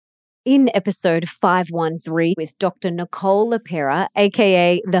In episode 513 with Dr. Nicole LePera,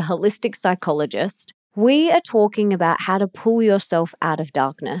 aka the holistic psychologist, we are talking about how to pull yourself out of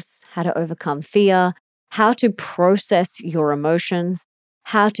darkness, how to overcome fear, how to process your emotions,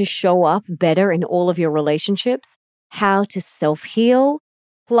 how to show up better in all of your relationships, how to self-heal,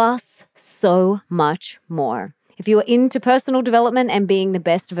 plus so much more. If you are into personal development and being the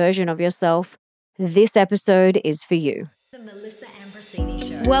best version of yourself, this episode is for you. The Melissa Ambrosini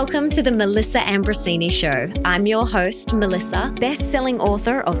Show. Welcome to the Melissa Ambrosini Show. I'm your host, Melissa, best-selling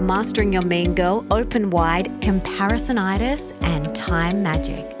author of Mastering Your Mean Girl, Open Wide, Comparisonitis, and Time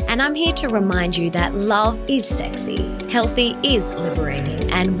Magic. And I'm here to remind you that love is sexy, healthy is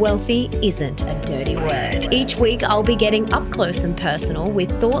liberating, and wealthy isn't a dirty word. Each week, I'll be getting up close and personal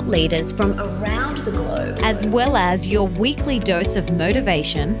with thought leaders from around the globe, as well as your weekly dose of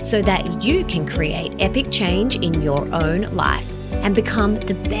motivation so that you can create epic change in your own life and become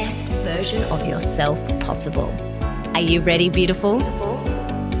the best version of yourself possible. Are you ready, beautiful?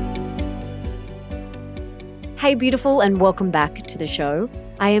 Hey, beautiful, and welcome back to the show.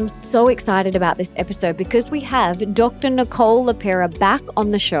 I am so excited about this episode because we have Dr. Nicole LePera back on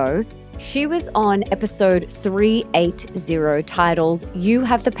the show. She was on episode 380 titled, You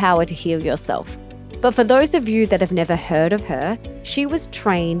Have the Power to Heal Yourself. But for those of you that have never heard of her, she was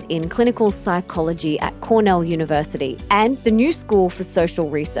trained in clinical psychology at Cornell University and the New School for Social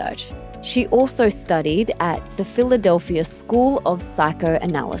Research. She also studied at the Philadelphia School of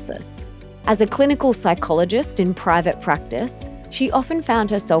Psychoanalysis. As a clinical psychologist in private practice, she often found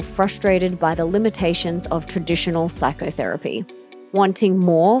herself frustrated by the limitations of traditional psychotherapy. Wanting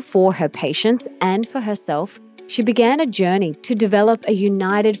more for her patients and for herself, she began a journey to develop a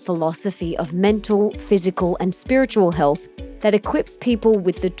united philosophy of mental, physical, and spiritual health that equips people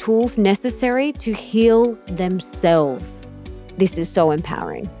with the tools necessary to heal themselves. This is so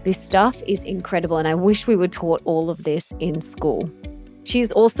empowering. This stuff is incredible, and I wish we were taught all of this in school. She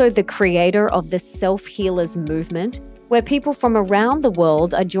is also the creator of the Self-Healers movement, where people from around the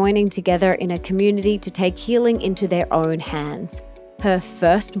world are joining together in a community to take healing into their own hands. Her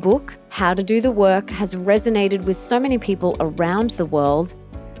first book, How to Do the Work, has resonated with so many people around the world.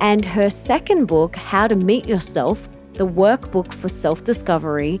 And her second book, How to Meet Yourself, the workbook for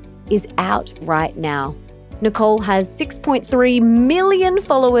self-discovery, is out right now. Nicole has 6.3 million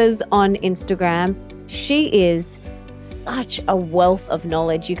followers on Instagram. She is such a wealth of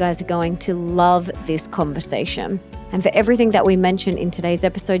knowledge. You guys are going to love this conversation. And for everything that we mention in today's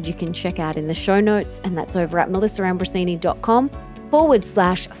episode, you can check out in the show notes, and that's over at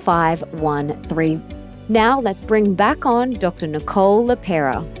melissaambrosini.com/513. Now let's bring back on Dr. Nicole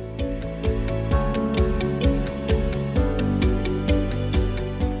LePera.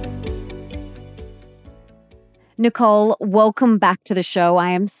 Nicole, welcome back to the show.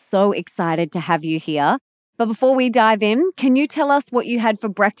 I am so excited to have you here. But before we dive in, can you tell us what you had for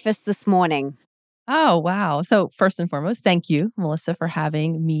breakfast this morning? Oh, wow. So first and foremost, thank you, Melissa, for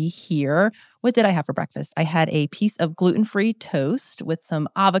having me here. What did I have for breakfast? I had a piece of gluten-free toast with some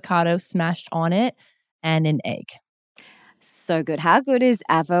avocado smashed on it and an egg. So good. How good is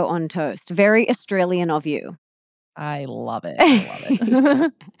avo on toast? Very Australian of you. I love it. I love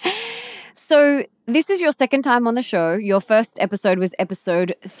it. So this is your second time on the show. Your first episode was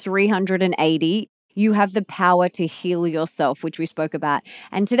episode 380. You have the power to heal yourself, which we spoke about.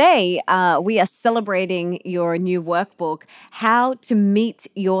 And today we are celebrating your new workbook, How to Meet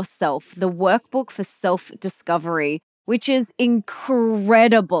Yourself, the workbook for self-discovery, which is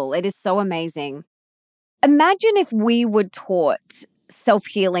incredible. It is so amazing. Imagine if we were taught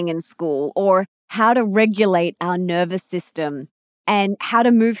self-healing in school, or how to regulate our nervous system and how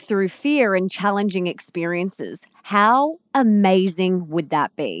to move through fear and challenging experiences. How amazing would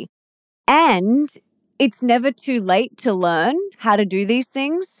that be? And it's never too late to learn how to do these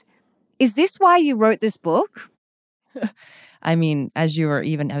things. Is this why you wrote this book? I mean, I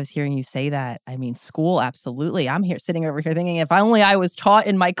was hearing you say that. I mean, school, absolutely. I'm here sitting over here thinking, if only I was taught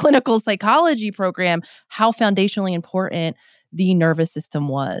in my clinical psychology program how foundationally important the nervous system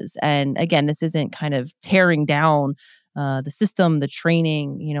was. And again, this isn't kind of tearing down the system, the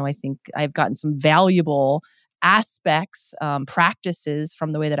training. I think I've gotten some valuable aspects, practices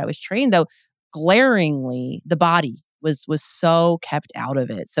from the way that I was trained, though glaringly the body was so kept out of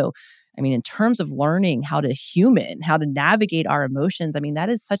it. So, I mean, in terms of learning how to navigate our emotions, I mean, that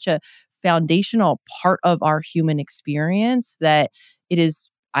is such a foundational part of our human experience that it is,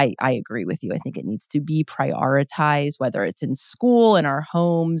 I agree with you. I think it needs to be prioritized, whether it's in school, in our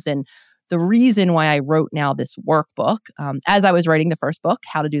homes. And the reason why I wrote now this workbook, as I was writing the first book,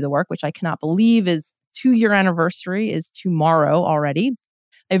 How to Do the Work, which I cannot believe is 2-year anniversary is tomorrow already.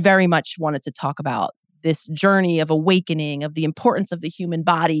 I very much wanted to talk about this journey of awakening, of the importance of the human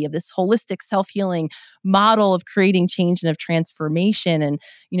body, of this holistic self-healing model of creating change and of transformation. And,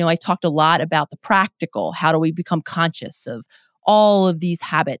 I talked a lot about the practical. How do we become conscious of all of these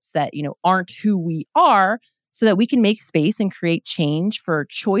habits that, aren't who we are so that we can make space and create change for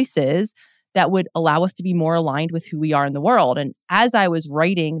choices that would allow us to be more aligned with who we are in the world. And as I was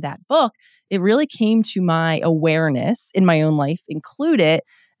writing that book, it really came to my awareness in my own life included.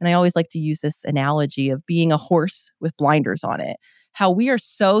 And I always like to use this analogy of being a horse with blinders on it. How we are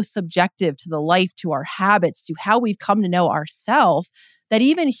so subjective to the life, to our habits, to how we've come to know ourselves, that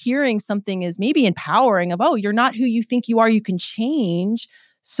even hearing something is maybe empowering of, oh, you're not who you think you are, you can change.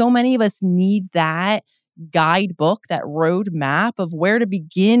 So many of us need that guidebook, that roadmap of where to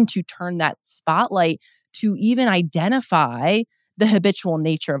begin to turn that spotlight to even identify the habitual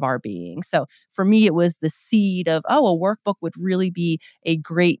nature of our being. So for me, it was the seed of, a workbook would really be a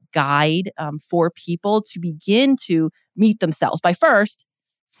great guide for people to begin to meet themselves by first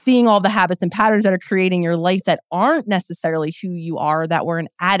seeing all the habits and patterns that are creating your life that aren't necessarily who you are, that were an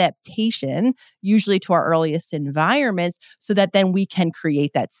adaptation, usually to our earliest environments, so that then we can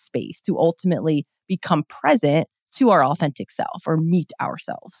create that space to ultimately become present to our authentic self or meet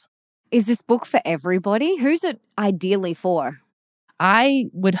ourselves. Is this book for everybody? Who's it ideally for? I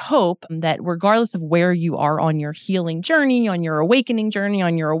would hope that regardless of where you are on your healing journey, on your awakening journey,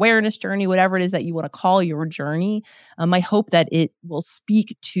 on your awareness journey, whatever it is that you want to call your journey, I hope that it will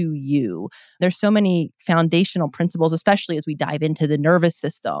speak to you. There's so many foundational principles, especially as we dive into the nervous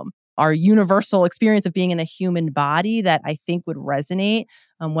system, our universal experience of being in a human body that I think would resonate,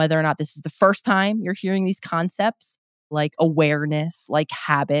 whether or not this is the first time you're hearing these concepts, like awareness, like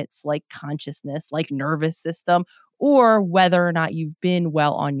habits, like consciousness, like nervous system, or whether or not you've been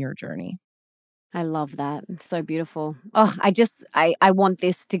well on your journey. I love that. It's so beautiful. Oh, I want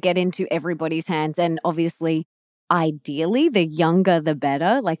this to get into everybody's hands. And obviously, ideally, the younger, the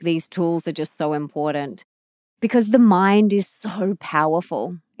better. Like these tools are just so important because the mind is so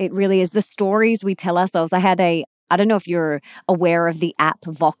powerful. It really is. The stories we tell ourselves. I don't know if you're aware of the app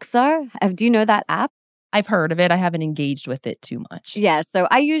Voxer. Do you know that app? I've heard of it. I haven't engaged with it too much. Yeah, so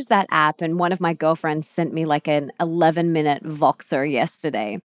I use that app, and one of my girlfriends sent me like an 11-minute Voxer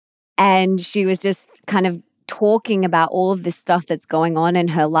yesterday. And she was just kind of talking about all of this stuff that's going on in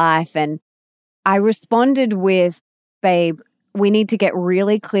her life. And I responded with, babe, we need to get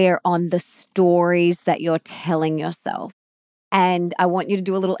really clear on the stories that you're telling yourself. And I want you to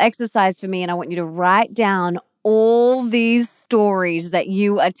do a little exercise for me, and I want you to write down all these stories that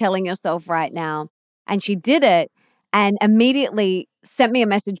you are telling yourself right now. And she did it and immediately sent me a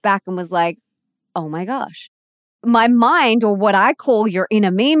message back and was like, oh my gosh. My mind, or what I call your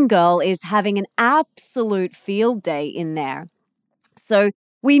inner mean girl, is having an absolute field day in there. So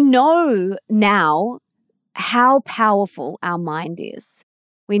we know now how powerful our mind is.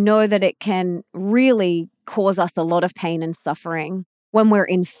 We know that it can really cause us a lot of pain and suffering. When we're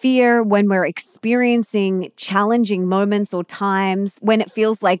in fear, when we're experiencing challenging moments or times, when it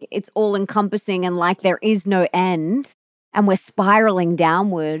feels like it's all encompassing and like there is no end and we're spiraling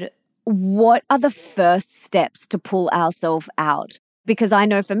downward, what are the first steps to pull ourselves out? Because I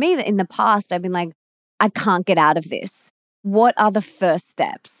know for me that in the past, I've been like, I can't get out of this. What are the first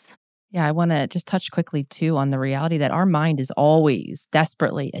steps? Yeah, I want to just touch quickly too on the reality that our mind is always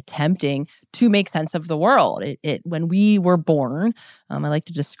desperately attempting to make sense of the world. When we were born, I like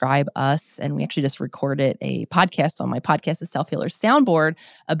to describe us, and we actually just recorded a podcast on my podcast, The Self Healer Soundboard,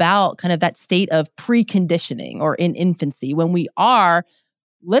 about kind of that state of preconditioning or in infancy when we are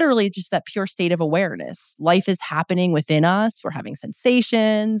literally just that pure state of awareness. Life is happening within us. We're having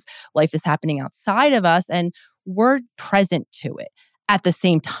sensations. Life is happening outside of us, and we're present to it. At the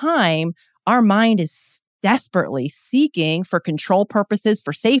same time, our mind is desperately seeking for control purposes,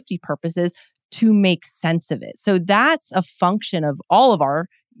 for safety purposes, to make sense of it. So that's a function of all of our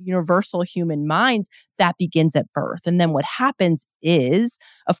universal human minds that begins at birth. And then what happens is,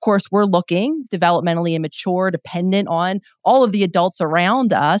 of course, we're looking developmentally immature, dependent on all of the adults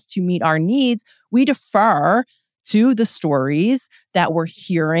around us to meet our needs. We defer to the stories that we're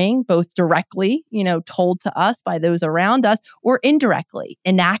hearing, both directly, told to us by those around us, or indirectly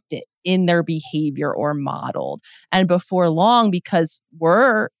enacted in their behavior or modeled. And before long, because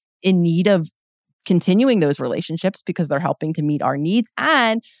we're in need of continuing those relationships because they're helping to meet our needs,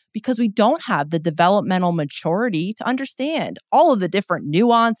 and because we don't have the developmental maturity to understand all of the different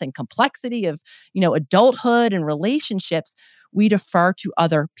nuance and complexity of, adulthood and relationships, we defer to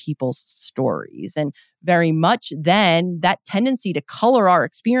other people's stories. And very much then that tendency to color our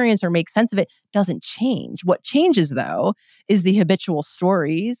experience or make sense of it doesn't change. What changes though is the habitual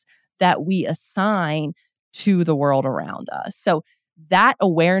stories that we assign to the world around us. So that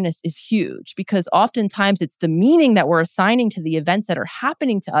awareness is huge because oftentimes it's the meaning that we're assigning to the events that are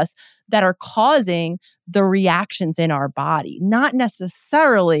happening to us that are causing the reactions in our body, not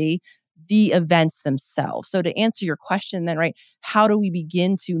necessarily the events themselves. So to answer your question then, right, how do we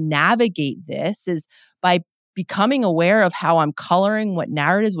begin to navigate this is by becoming aware of how I'm coloring what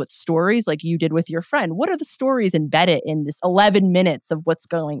narratives, what stories, like you did with your friend. What are the stories embedded in this 11 minutes of what's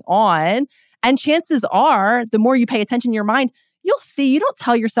going on? And chances are, the more you pay attention to your mind, you'll see you don't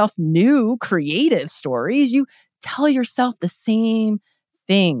tell yourself new creative stories. You tell yourself the same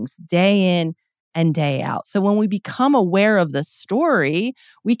things day in and day out. So when we become aware of the story,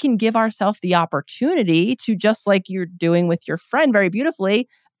 we can give ourselves the opportunity to, just like you're doing with your friend very beautifully,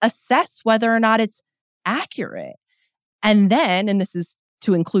 assess whether or not it's accurate. And then, and this is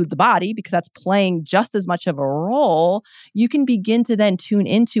to include the body because that's playing just as much of a role, you can begin to then tune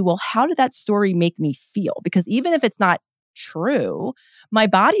into, well, how did that story make me feel? Because even if it's not true, my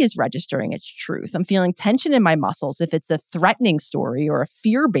body is registering its truth. I'm feeling tension in my muscles if it's a threatening story or a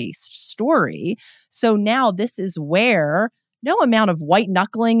fear-based story. So now this is where no amount of white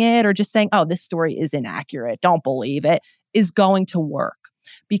knuckling it or just saying, oh, this story is inaccurate, don't believe it, is going to work.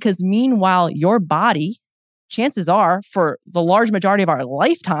 Because meanwhile, your body, chances are, for the large majority of our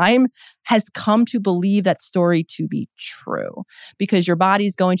lifetime, has come to believe that story to be true. Because your body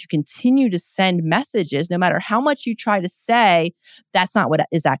is going to continue to send messages, no matter how much you try to say, that's not what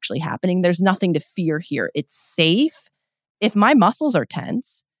is actually happening. There's nothing to fear here. It's safe. If my muscles are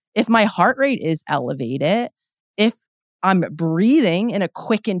tense, if my heart rate is elevated, if I'm breathing in a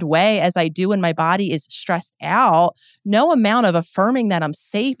quickened way as I do when my body is stressed out, no amount of affirming that I'm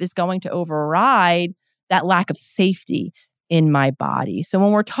safe is going to override that lack of safety in my body. So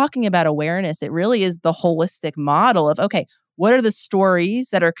when we're talking about awareness, it really is the holistic model of, okay, what are the stories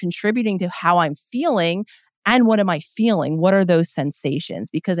that are contributing to how I'm feeling and what am I feeling? What are those sensations?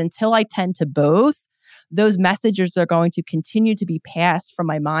 Because until I tend to both, those messages are going to continue to be passed from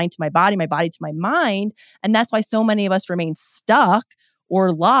my mind to my body to my mind. And that's why so many of us remain stuck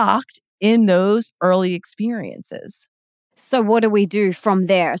or locked in those early experiences. So what do we do from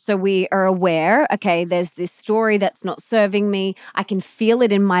there? So we are aware, okay, there's this story that's not serving me. I can feel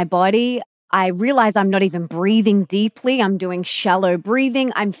it in my body. I realize I'm not even breathing deeply. I'm doing shallow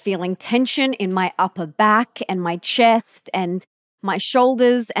breathing. I'm feeling tension in my upper back and my chest and my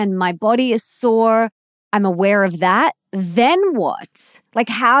shoulders, and my body is sore. I'm aware of that. Then what? Like,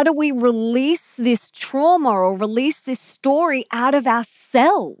 how do we release this trauma or release this story out of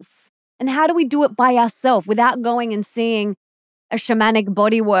ourselves? And how do we do it by ourselves without going and seeing a shamanic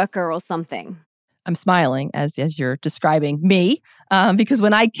body worker or something? I'm smiling as you're describing me, because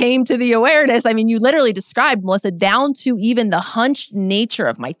when I came to the awareness, I mean, you literally described, Melissa, down to even the hunched nature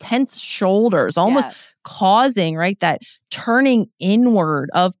of my tense shoulders, almost causing, right, that turning inward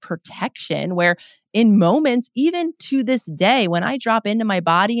of protection, where in moments, even to this day, when I drop into my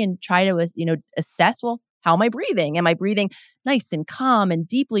body and try to, assess, well, how am I breathing? Am I breathing nice and calm and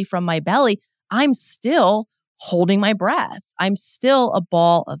deeply from my belly? I'm still holding my breath. I'm still a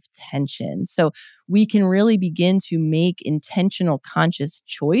ball of tension. So we can really begin to make intentional, conscious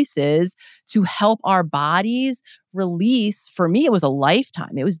choices to help our bodies release. For me, it was a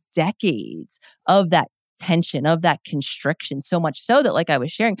lifetime. It was decades of that tension, of that constriction, so much so that, like I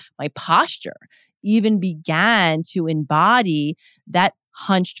was sharing, my posture even began to embody that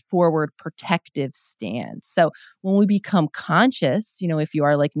hunched forward protective stance. So when we become conscious, if you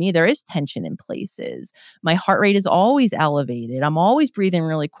are like me, there is tension in places. My heart rate is always elevated. I'm always breathing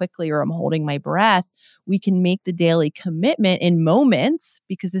really quickly or I'm holding my breath. We can make the daily commitment in moments,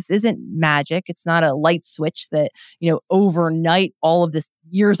 because this isn't magic. It's not a light switch that, overnight all of this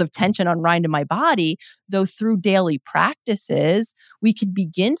years of tension unwind in my body. Though through daily practices, we could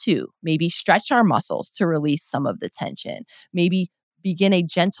begin to maybe stretch our muscles to release some of the tension, maybe begin a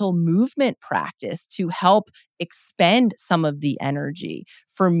gentle movement practice to help expend some of the energy.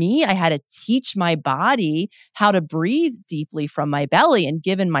 For me, I had to teach my body how to breathe deeply from my belly. And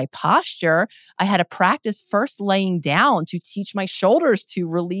given my posture, I had to practice first laying down to teach my shoulders to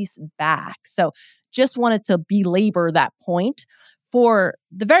release back. So just wanted to belabor that point for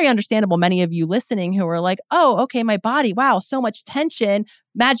the very understandable many of you listening who are like, oh, okay, my body, wow, so much tension,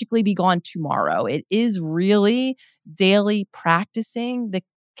 magically be gone tomorrow. It is really daily practicing the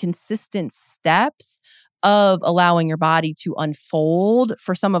consistent steps of allowing your body to unfold,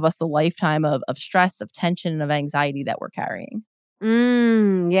 for some of us, the lifetime of stress, of tension, and of anxiety that we're carrying.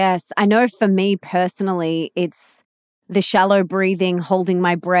 Yes. I know for me personally, it's the shallow breathing, holding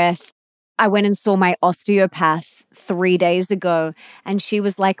my breath. I went and saw my osteopath 3 days ago, and she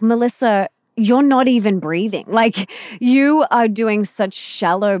was like, Melissa, you're not even breathing. Like, you are doing such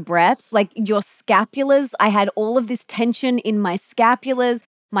shallow breaths. Like, your scapulars, I had all of this tension in my scapulars,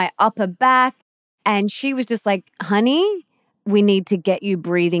 my upper back. And she was just like, honey, we need to get you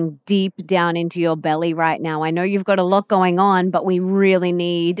breathing deep down into your belly right now. I know you've got a lot going on, but we really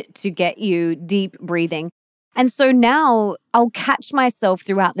need to get you deep breathing. And so now I'll catch myself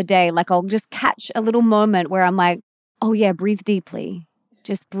throughout the day. Like, I'll just catch a little moment where I'm like, oh yeah, breathe deeply.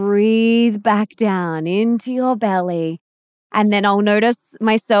 Just breathe back down into your belly. And then I'll notice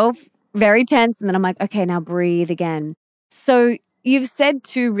myself very tense. And then I'm like, okay, now breathe again. So you've said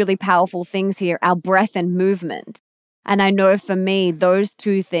two really powerful things here, our breath and movement. And I know for me, those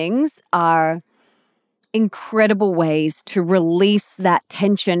two things are incredible ways to release that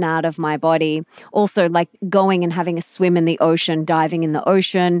tension out of my body. Also, like going and having a swim in the ocean, diving in the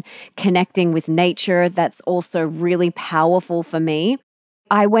ocean, connecting with nature. That's also really powerful for me.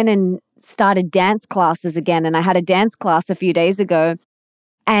 I went and started dance classes again, and I had a dance class a few days ago.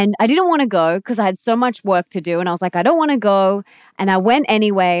 And I didn't want to go because I had so much work to do. And I was like, I don't want to go. And I went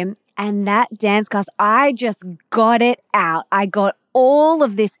anyway. And that dance class, I just got it out. I got all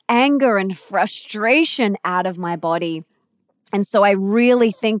of this anger and frustration out of my body. And so I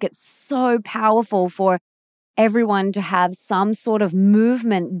really think it's so powerful for everyone to have some sort of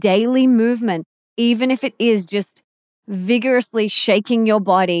movement, daily movement, even if it is just vigorously shaking your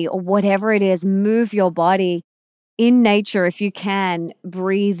body or whatever it is, move your body. In nature, if you can,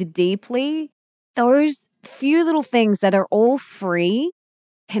 breathe deeply. Those few little things that are all free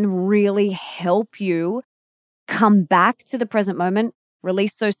can really help you come back to the present moment,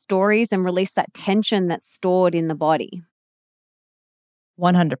 release those stories, and release that tension that's stored in the body.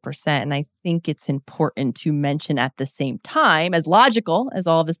 100%. And I think it's important to mention at the same time, as logical as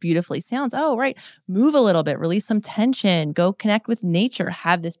all of this beautifully sounds, oh, right, move a little bit, release some tension, go connect with nature,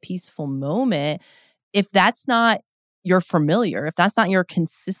 have this peaceful moment. If that's not your familiar, if that's not your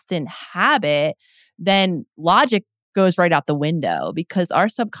consistent habit, then logic goes right out the window, because our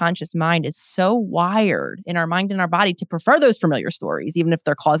subconscious mind is so wired in our mind and our body to prefer those familiar stories, even if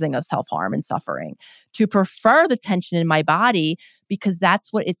they're causing us self-harm and suffering, to prefer the tension in my body, because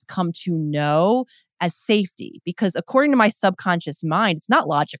that's what it's come to know as safety. Because according to my subconscious mind, it's not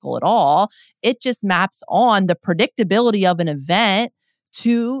logical at all. It just maps on the predictability of an event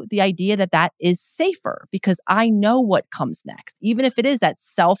to the idea that that is safer, because I know what comes next. Even if it is that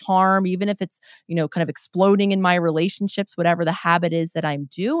self-harm, even if it's, kind of exploding in my relationships, whatever the habit is that I'm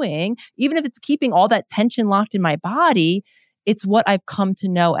doing, even if it's keeping all that tension locked in my body, it's what I've come to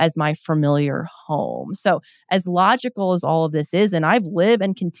know as my familiar home. So as logical as all of this is, and I've lived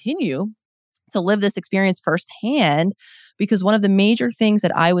and continue to live this experience firsthand, because one of the major things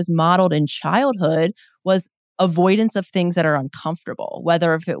that I was modeled in childhood was avoidance of things that are uncomfortable,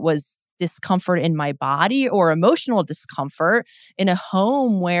 whether if it was discomfort in my body or emotional discomfort in a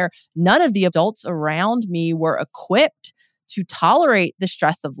home where none of the adults around me were equipped to tolerate the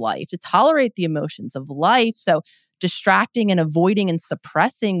stress of life, to tolerate the emotions of life. So distracting and avoiding and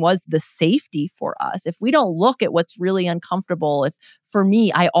suppressing was the safety for us. If we don't look at what's really uncomfortable, if for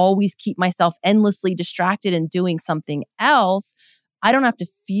me, I always keep myself endlessly distracted and doing something else, I don't have to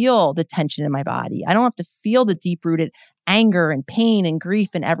feel the tension in my body. I don't have to feel the deep-rooted anger and pain and grief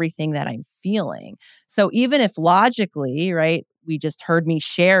and everything that I'm feeling. So even if logically, right, we just heard me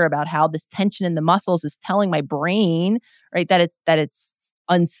share about how this tension in the muscles is telling my brain, right, that it's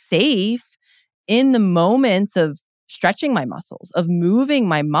unsafe, in the moments of stretching my muscles, of moving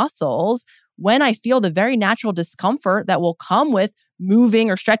my muscles, when I feel the very natural discomfort that will come with moving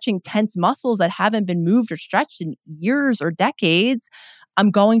or stretching tense muscles that haven't been moved or stretched in years or decades,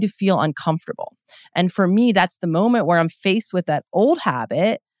 I'm going to feel uncomfortable. And for me, that's the moment where I'm faced with that old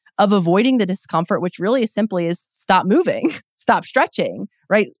habit of avoiding the discomfort, which really is simply is stop moving, stop stretching,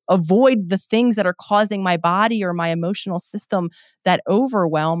 right? Avoid the things that are causing my body or my emotional system that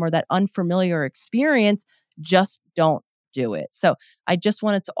overwhelm or that unfamiliar experience. Just don't do it. So I just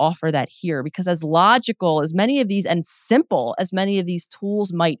wanted to offer that here, because as logical as many of these and simple as many of these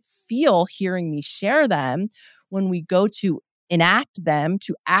tools might feel hearing me share them, when we go to enact them,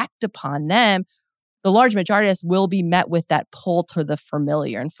 to act upon them, the large majority of us will be met with that pull to the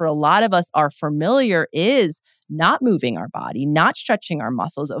familiar. And for a lot of us, our familiar is not moving our body, not stretching our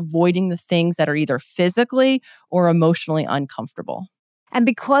muscles, avoiding the things that are either physically or emotionally uncomfortable. And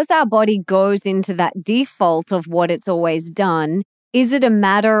because our body goes into that default of what it's always done, is it a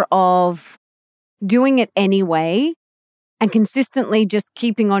matter of doing it anyway and consistently just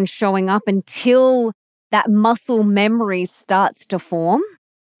keeping on showing up until that muscle memory starts to form?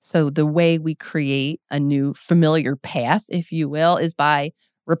 So the way we create a new familiar path, if you will, is by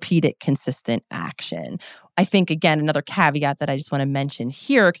repeated, consistent action. I think, again, another caveat that I just want to mention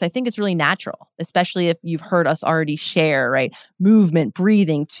here, because I think it's really natural, especially if you've heard us already share, right? Movement,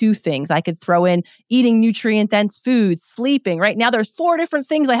 breathing, 2 things. I could throw in eating nutrient-dense foods, sleeping. Right now, there's 4 different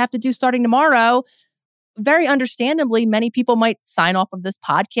things I have to do starting tomorrow. Very understandably, many people might sign off of this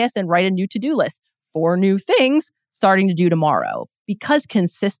podcast and write a new to-do list. 4 new things starting to do tomorrow. Because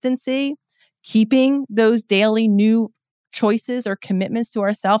consistency, keeping those daily new choices or commitments to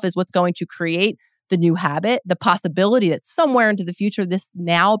ourselves is what's going to create the new habit, the possibility that somewhere into the future, this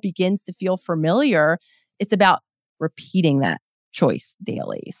now begins to feel familiar. It's about repeating that choice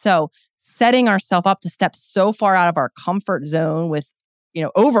daily. So setting ourselves up to step so far out of our comfort zone with,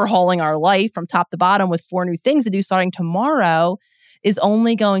 overhauling our life from top to bottom with 4 new things to do starting tomorrow is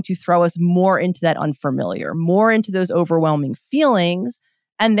only going to throw us more into that unfamiliar, more into those overwhelming feelings,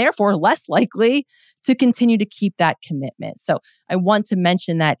 and therefore less likely to continue to keep that commitment. So I want to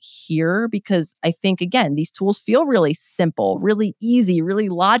mention that here because I think, again, these tools feel really simple, really easy, really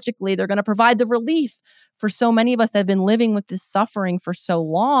logically. They're going to provide the relief for so many of us that have been living with this suffering for so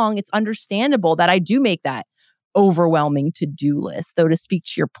long. It's understandable that I do make that overwhelming to-do list. Though to speak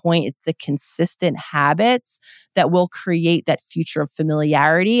to your point, it's the consistent habits that will create that future of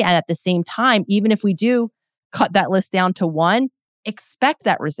familiarity. And at the same time, even if we do cut that list down to 1, expect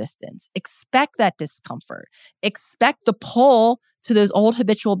that resistance, expect that discomfort, expect the pull to those old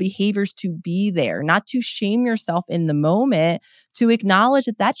habitual behaviors to be there, not to shame yourself in the moment, to acknowledge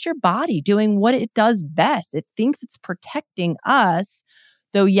that that's your body doing what it does best. It thinks it's protecting us.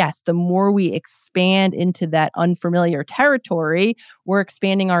 Though, yes, the more we expand into that unfamiliar territory, we're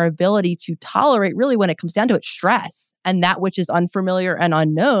expanding our ability to tolerate, really, when it comes down to it, stress and that which is unfamiliar and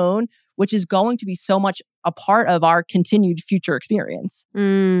unknown, which is going to be so much a part of our continued future experience.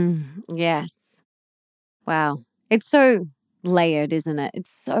 Yes. Wow. It's so layered, isn't it?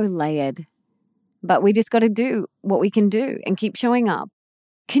 It's so layered. But we just got to do what we can do and keep showing up.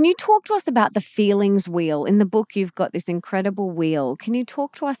 Can you talk to us about the feelings wheel? In the book, you've got this incredible wheel. Can you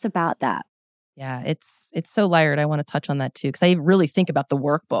talk to us about that? Yeah, it's so layered. I want to touch on that too, because I really think about the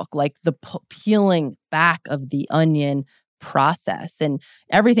workbook, like the peeling back of the onion process and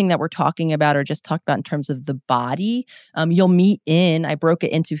everything that we're talking about or just talked about in terms of the body. I broke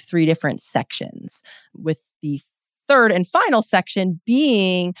it into 3 different sections, with the 3rd and final section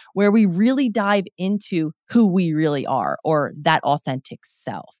being where we really dive into who we really are, or that authentic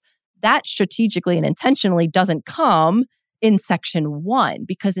self. That strategically and intentionally doesn't come in section 1,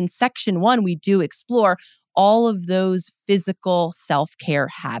 because in section 1, we do explore all of those physical self-care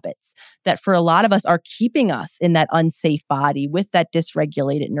habits that for a lot of us are keeping us in that unsafe body with that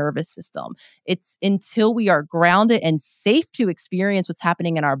dysregulated nervous system. It's until we are grounded and safe to experience what's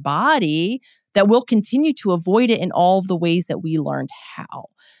happening in our body that we'll continue to avoid it in all of the ways that we learned how.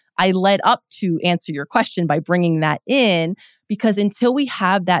 I led up to answer your question by bringing that in, because until we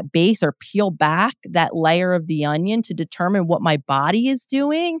have that base or peel back that layer of the onion to determine what my body is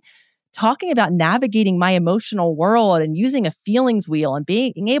doing, talking about navigating my emotional world and using a feelings wheel and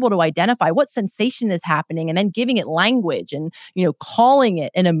being able to identify what sensation is happening and then giving it language and, calling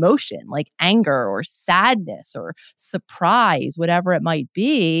it an emotion like anger or sadness or surprise, whatever it might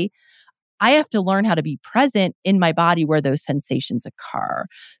be. I have to learn how to be present in my body where those sensations occur.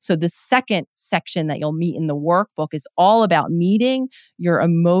 So the second section that you'll meet in the workbook is all about meeting your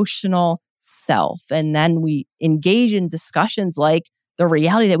emotional self. And then we engage in discussions like the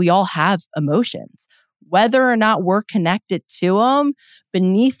reality that we all have emotions, whether or not we're connected to them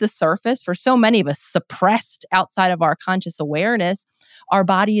beneath the surface. For so many of us, suppressed outside of our conscious awareness, our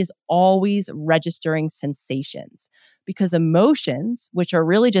body is always registering sensations, because emotions, which are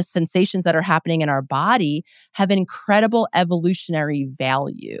really just sensations that are happening in our body, have an incredible evolutionary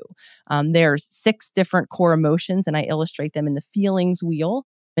value. There's 6 different core emotions, and I illustrate them in the feelings wheel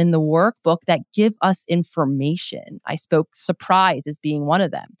in the workbook that give us information. I spoke surprise as being one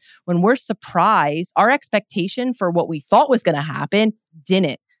of them. When we're surprised, our expectation for what we thought was going to happen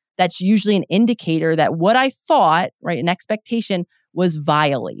didn't. That's usually an indicator that what I thought, right, an expectation, was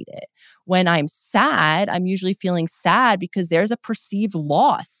violated. When I'm sad, I'm usually feeling sad because there's a perceived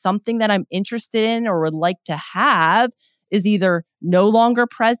loss. Something that I'm interested in or would like to have is either no longer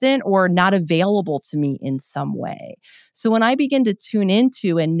present or not available to me in some way. So when I begin to tune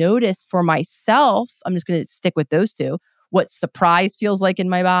into and notice for myself, I'm just going to stick with those 2, what surprise feels like in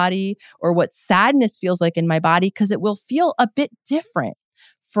my body or what sadness feels like in my body, because it will feel a bit different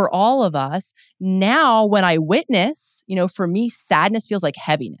for all of us. Now, when I witness, for me, sadness feels like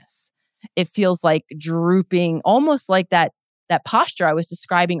heaviness. It feels like drooping, almost like that posture I was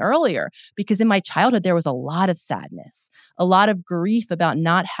describing earlier, because in my childhood, there was a lot of sadness, a lot of grief about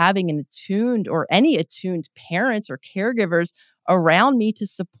not having an attuned or any attuned parents or caregivers around me to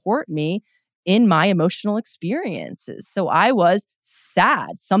support me in my emotional experiences. So I was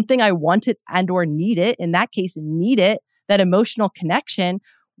sad, something I wanted and or needed, in that case, needed, that emotional connection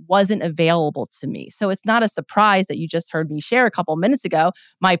wasn't available to me. So it's not a surprise that you just heard me share a couple minutes ago.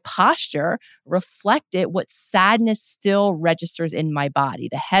 My posture reflected what sadness still registers in my body.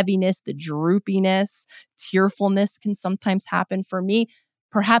 The heaviness, the droopiness, tearfulness can sometimes happen for me.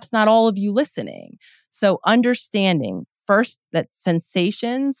 Perhaps not all of you listening. So understanding first that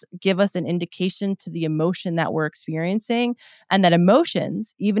sensations give us an indication to the emotion that we're experiencing, and that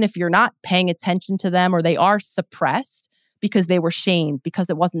emotions, even if you're not paying attention to them or they are suppressed, because they were shamed, because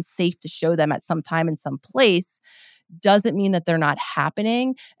it wasn't safe to show them at some time in some place, doesn't mean that they're not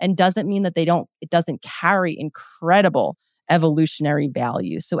happening, and doesn't mean that it doesn't carry incredible evolutionary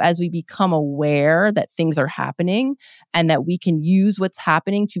value. So as we become aware that things are happening and that we can use what's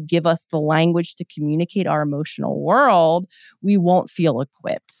happening to give us the language to communicate our emotional world, we won't feel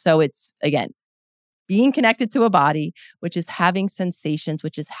equipped. So it's, again, being connected to a body, which is having sensations,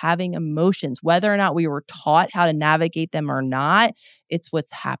 which is having emotions, whether or not we were taught how to navigate them or not, it's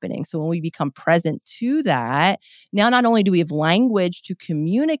what's happening. So when we become present to that, now not only do we have language to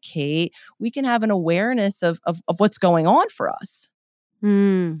communicate, we can have an awareness of what's going on for us.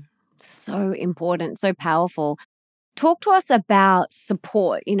 So important, so powerful. Talk to us about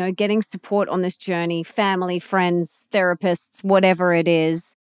support, getting support on this journey, family, friends, therapists, whatever it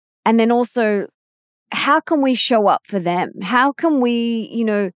is. And then also, how can we show up for them? How can we,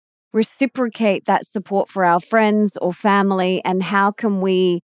 reciprocate that support for our friends or family? And how can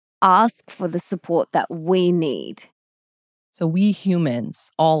we ask for the support that we need? So we humans,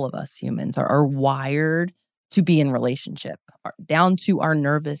 all of us humans, are wired to be in relationship, down to our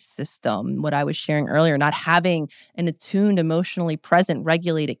nervous system. What I was sharing earlier, not having an attuned, emotionally present,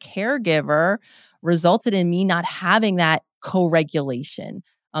 regulated caregiver resulted in me not having that co-regulation,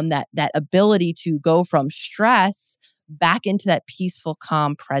 that ability to go from stress back into that peaceful,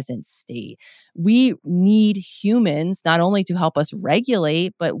 calm, present state. We need humans not only to help us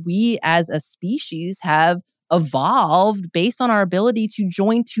regulate, but we as a species have evolved based on our ability to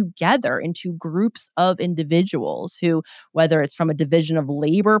join together into groups of individuals who, whether it's from a division of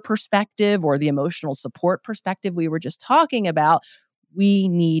labor perspective or the emotional support perspective we were just talking about, we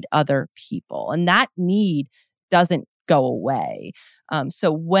need other people. And that need doesn't go away.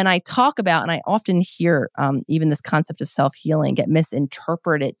 So when I talk about, and I often hear even this concept of self-healing get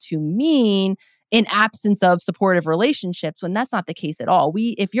misinterpreted to mean in absence of supportive relationships, when that's not the case at all.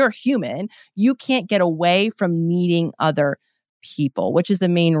 If you're human, you can't get away from needing other people, which is the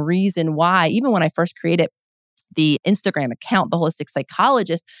main reason why, even when I first created the Instagram account, The Holistic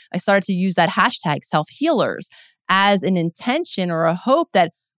Psychologist, I started to use that hashtag self-healers as an intention or a hope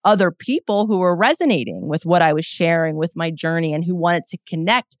that other people who were resonating with what I was sharing with my journey and who wanted to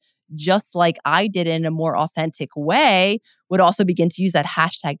connect just like I did in a more authentic way would also begin to use that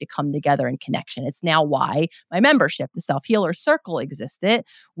hashtag to come together in connection. It's now why my membership, the Self-Healer Circle, existed,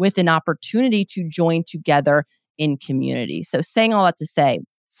 with an opportunity to join together in community. So saying all that to say,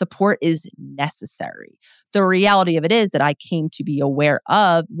 support is necessary. The reality of it is that I came to be aware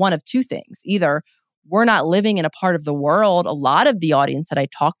of one of two things. Either we're not living in a part of the world. A lot of the audience that I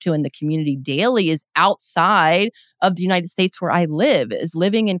talk to in the community daily is outside of the United States where I live, is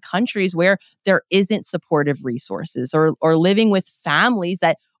living in countries where there isn't supportive resources, or living with families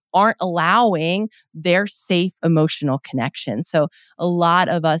that aren't allowing their safe emotional connection. So a lot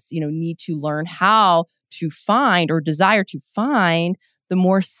of us, need to learn how to find or desire to find the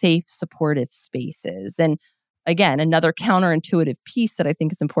more safe, supportive spaces. And again, another counterintuitive piece that I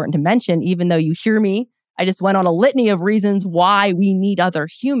think is important to mention, even though you hear me, I just went on a litany of reasons why we need other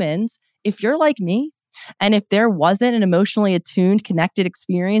humans. If you're like me, and if there wasn't an emotionally attuned, connected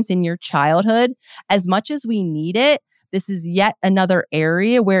experience in your childhood, as much as we need it, this is yet another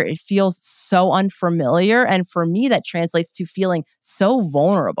area where it feels so unfamiliar. And for me, that translates to feeling so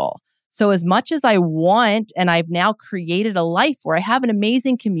vulnerable. So as much as I want, and I've now created a life where I have an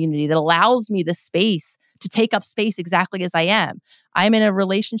amazing community that allows me the space to take up space exactly as I am. I'm in a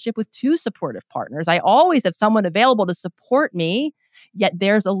relationship with two supportive partners. I always have someone available to support me, yet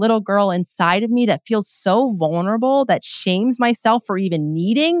there's a little girl inside of me that feels so vulnerable, that shames myself for even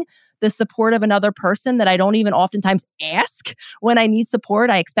needing the support of another person that I don't even oftentimes ask when I need support.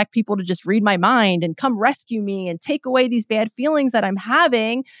 I expect people to just read my mind and come rescue me and take away these bad feelings that I'm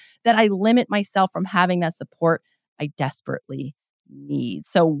having, that I limit myself from having that support I desperately need.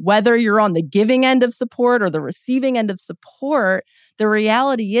 So whether you're on the giving end of support or the receiving end of support, the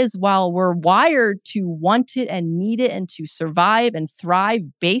reality is, while we're wired to want it and need it and to survive and thrive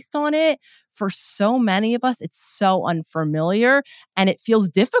based on it, for so many of us, it's so unfamiliar and it feels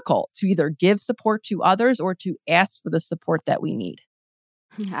difficult to either give support to others or to ask for the support that we need.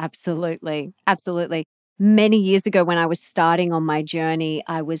 Absolutely. Absolutely. Many years ago, when I was starting on my journey,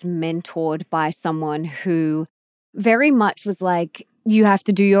 I was mentored by someone who very much was like, you have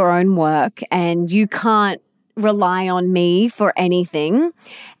to do your own work and you can't rely on me for anything.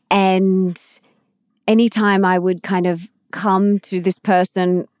 And anytime I would kind of come to this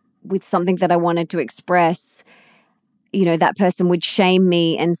person with something that I wanted to express, that person would shame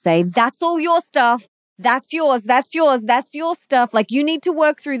me and say, that's all your stuff. That's yours. That's yours. That's your stuff. Like, you need to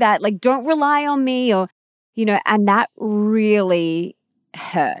work through that. Like, don't rely on me and that really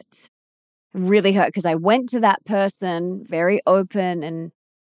hurt. Really hurt because I went to that person very open and,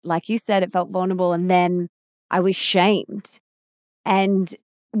 like you said, it felt vulnerable. And then I was shamed. And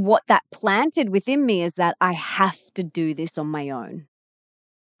what that planted within me is that I have to do this on my own.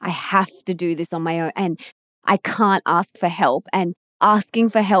 I have to do this on my own. And I can't ask for help. And asking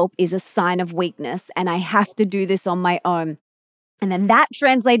for help is a sign of weakness. And I have to do this on my own. And then that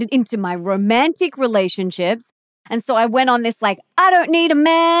translated into my romantic relationships. And so I went on this I don't need a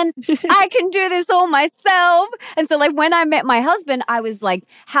man. I can do this all myself. And so when I met my husband, I was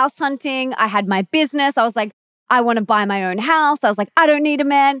house hunting. I had my business. I was I want to buy my own house. I was I don't need a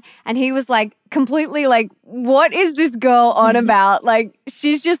man. And he was completely what is this girl on about?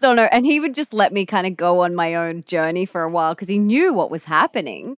 She's just on her. And he would just let me kind of go on my own journey for a while because he knew what was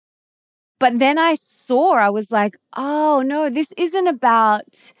happening. But then I was oh no, this isn't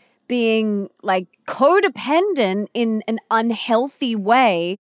about being codependent in an unhealthy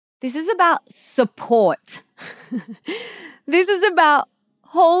way. This is about support. This is about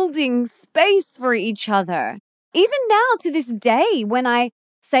holding space for each other. Even now to this day, when I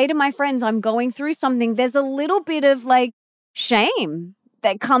say to my friends, I'm going through something, there's a little bit of shame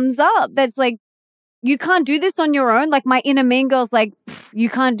that comes up. That's you can't do this on your own. My inner mean girl's you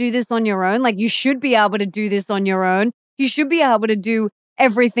can't do this on your own. You should be able to do this on your own. You should be able to do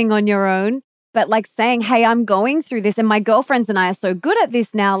everything on your own. But saying, hey, I'm going through this. And my girlfriends and I are so good at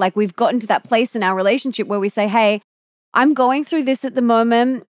this now. We've gotten to that place in our relationship where we say, hey, I'm going through this at the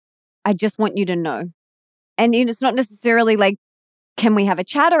moment. I just want you to know. And it's not necessarily can we have a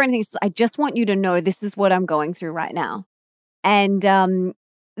chat or anything? I just want you to know this is what I'm going through right now. And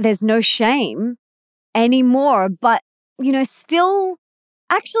there's no shame anymore. But, still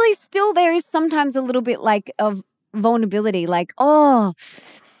there is sometimes a little bit of vulnerability. I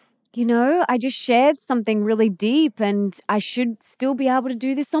just shared something really deep and I should still be able to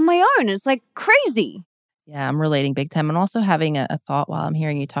do this on my own. It's crazy. Yeah, I'm relating big time. And also having a thought while I'm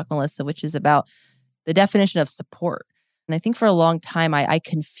hearing you talk, Melissa, which is about the definition of support. And I think for a long time, I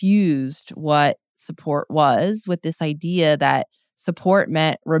confused what support was with this idea that support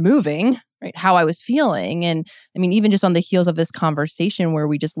meant removing, right, how I was feeling. And I mean, even just on the heels of this conversation where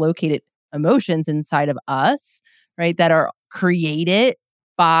we just located emotions inside of us, right, that are created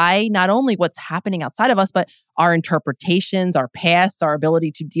by not only what's happening outside of us, but our interpretations, our past, our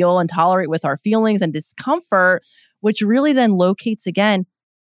ability to deal and tolerate with our feelings and discomfort, which really then locates again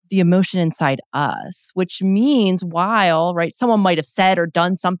the emotion inside us, which means while, right, someone might have said or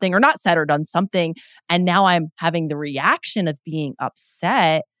done something or not said or done something, and now I'm having the reaction of being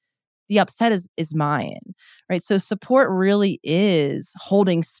upset, the upset is mine, right? So support really is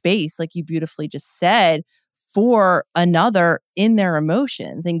holding space, like you beautifully just said, for another in their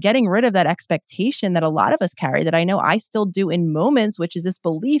emotions and getting rid of that expectation that a lot of us carry, that I know I still do in moments, which is this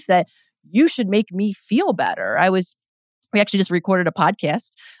belief that you should make me feel better. We actually just recorded a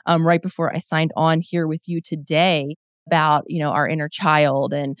podcast right before I signed on here with you today about, our inner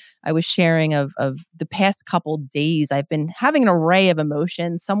child. And I was sharing of the past couple days, I've been having an array of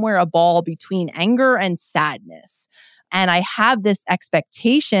emotions, somewhere a ball between anger and sadness. And I have this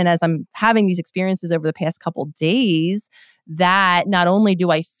expectation as I'm having these experiences over the past couple days that not only do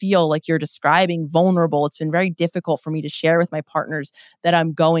I feel like you're describing vulnerable, it's been very difficult for me to share with my partners that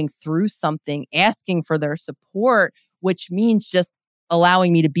I'm going through something, asking for their support, which means just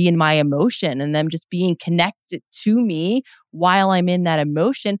allowing me to be in my emotion and them just being connected to me while I'm in that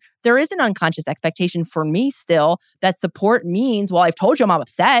emotion. There is an unconscious expectation for me still that support means, well, I've told you I'm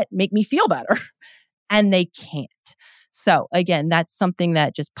upset, make me feel better. And they can't. So again, that's something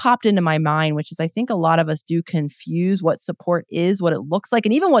that just popped into my mind, which is I think a lot of us do confuse what support is, what it looks like,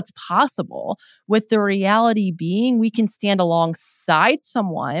 and even what's possible, with the reality being we can stand alongside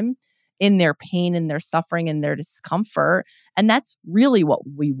someone in their pain and their suffering and their discomfort. And that's really what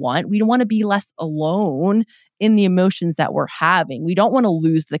we want. We don't want to be less alone in the emotions that we're having. We don't want to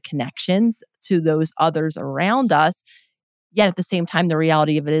lose the connections to those others around us. Yet at the same time, the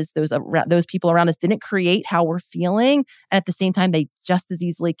reality of it is those people around us didn't create how we're feeling. And at the same time, they just as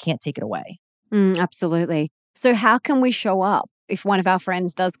easily can't take it away. Absolutely. So how can we show up if one of our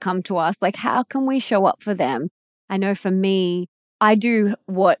friends does come to us? Like, how can we show up for them? I know for me, I do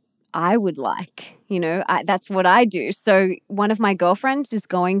what I would like. That's what I do. So one of my girlfriends is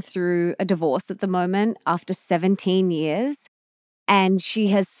going through a divorce at the moment after 17 years. And she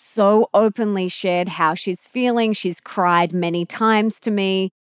has so openly shared how she's feeling. She's cried many times to me.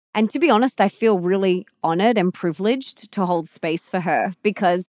 And to be honest, I feel really honored and privileged to hold space for her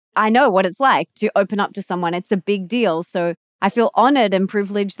because I know what it's like to open up to someone. It's a big deal. So I feel honored and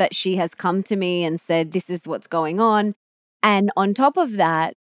privileged that she has come to me and said, this is what's going on. And on top of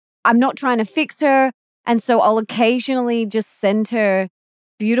that, I'm not trying to fix her. And so I'll occasionally just send her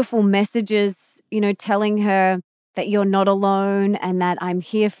beautiful messages, telling her that you're not alone and that I'm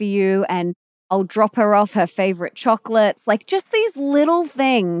here for you. And I'll drop her off her favorite chocolates, like just these little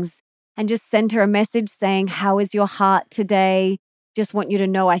things, and just send her a message saying, how is your heart today? Just want you to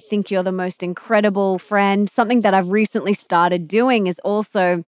know I think you're the most incredible friend. Something that I've recently started doing is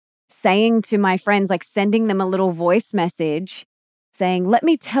also saying to my friends, like sending them a little voice message saying, let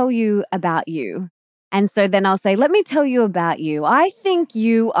me tell you about you. And so then I'll say, let me tell you about you. I think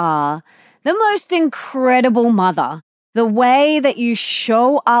you are the most incredible mother. The way that you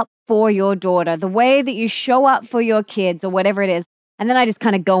show up for your daughter, the way that you show up for your kids or whatever it is. And then I just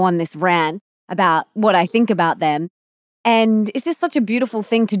kind of go on this rant about what I think about them. And it's just such a beautiful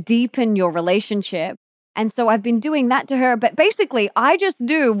thing to deepen your relationship. And so I've been doing that to her. But basically, I just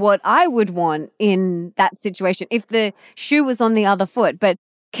do what I would want in that situation if the shoe was on the other foot. But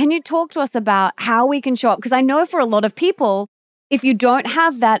can you talk to us about how we can show up? Because I know for a lot of people, if you don't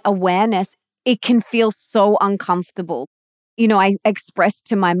have that awareness, it can feel so uncomfortable. I expressed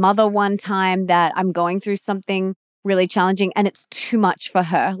to my mother one time that I'm going through something really challenging and it's too much for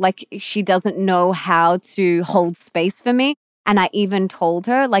her. Like she doesn't know how to hold space for me. And I even told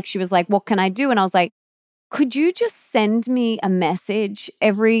her, like she was like, what can I do? And I was like, could you just send me a message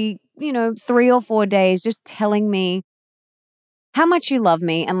every, 3 or 4 days, just telling me how much you love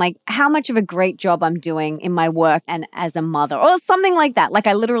me and like how much of a great job I'm doing in my work and as a mother or something like that. Like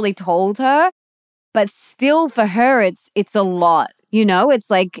I literally told her, but still for her, it's a lot, it's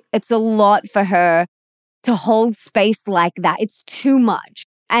like, it's a lot for her to hold space like that. It's too much.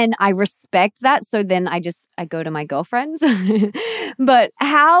 And I respect that. So then I go to my girlfriends. But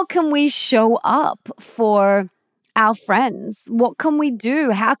how can we show up for our friends? What can we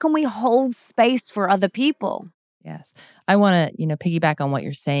do? How can we hold space for other people? Yes. I want to, piggyback on what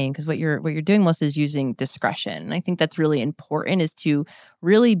you're saying because what you're doing, Melissa, is using discretion. And I think that's really important is to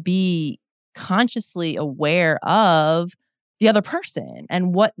really be consciously aware of the other person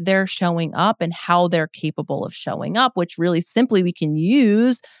and what they're showing up and how they're capable of showing up, which really simply we can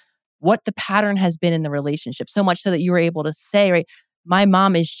use what the pattern has been in the relationship so much so that you were able to say, right, my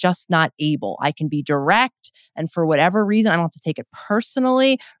mom is just not able. I can be direct. And for whatever reason, I don't have to take it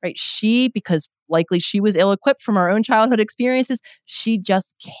personally, right? Because likely she was ill-equipped from her own childhood experiences, she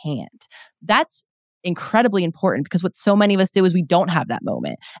just can't. That's incredibly important because what so many of us do is we don't have that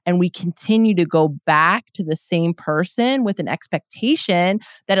moment and we continue to go back to the same person with an expectation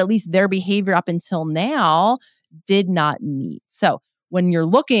that at least their behavior up until now did not meet. So when you're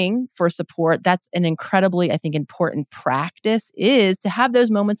looking for support, that's an incredibly, I think, important practice is to have those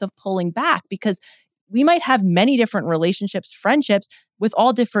moments of pulling back because we might have many different relationships, friendships with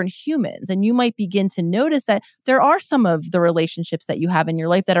all different humans. And you might begin to notice that there are some of the relationships that you have in your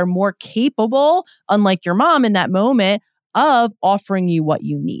life that are more capable, unlike your mom in that moment, of offering you what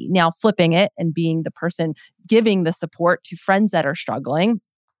you need. Now, flipping it and being the person giving the support to friends that are struggling,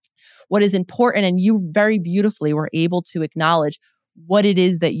 what is important, and you very beautifully were able to acknowledge what it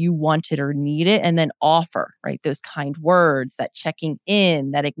is that you wanted or needed and then offer, right? Those kind words, that checking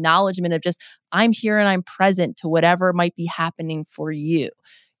in, that acknowledgement of just, I'm here and I'm present to whatever might be happening for you.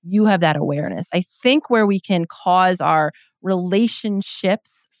 You have that awareness. I think where we can cause our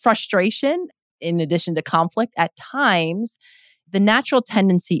relationships frustration in addition to conflict at times, the natural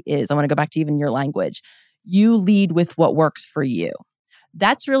tendency is, I want to go back to even your language, you lead with what works for you.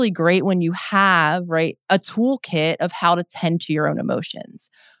 That's really great when you have, right, a toolkit of how to tend to your own emotions.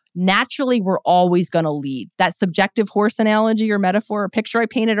 naturally we're always going to lead. That subjective horse analogy or metaphor or picture I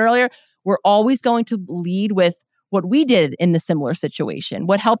painted earlier, we're always going to lead with what we did in the similar situation,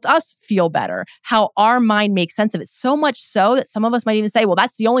 what helped us feel better, how our mind makes sense of it. So much so that some of us might even say, well,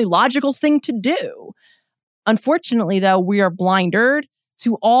 that's the only logical thing to do. Unfortunately, though, we are blindered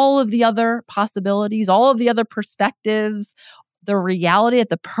to all of the other possibilities, all of the other perspectives, the reality that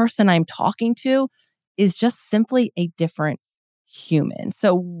the person I'm talking to is just simply a different human.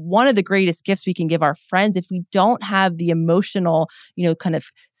 So one of the greatest gifts we can give our friends, if we don't have the emotional, kind of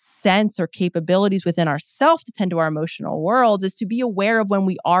sense or capabilities within ourselves to tend to our emotional worlds, is to be aware of when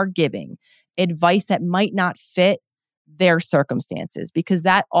we are giving advice that might not fit their circumstances, because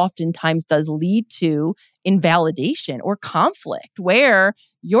that oftentimes does lead to invalidation or conflict where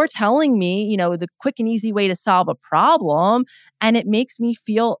you're telling me, the quick and easy way to solve a problem. And it makes me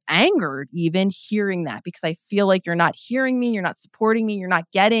feel angered even hearing that, because I feel like you're not hearing me, you're not supporting me, you're not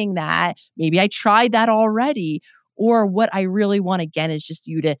getting that. Maybe I tried that already. Or what I really want again is just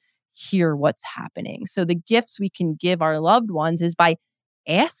you to hear what's happening. So the gifts we can give our loved ones is by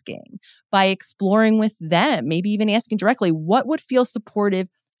asking, by exploring with them, maybe even asking directly, what would feel supportive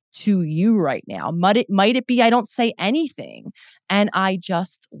to you right now? Might it be I don't say anything and I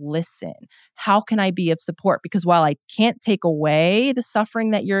just listen? How can I be of support? Because while I can't take away the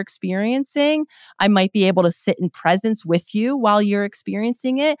suffering that you're experiencing, I might be able to sit in presence with you while you're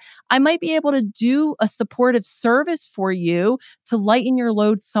experiencing it. I might be able to do a supportive service for you to lighten your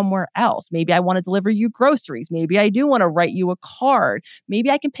load somewhere else. Maybe I want to deliver you groceries. Maybe I do want to write you a card. Maybe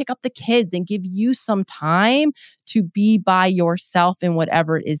I can pick up the kids and give you some time to be by yourself in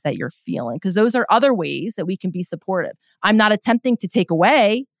whatever it is that you're feeling. Because those are other ways that we can be supportive. I'm not attempting to take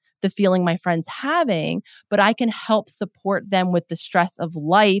away the feeling my friend's having, but I can help support them with the stress of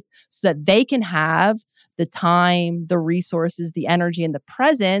life so that they can have the time, the resources, the energy, and the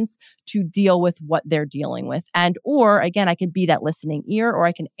presence to deal with what they're dealing with. And, or again, I can be that listening ear, or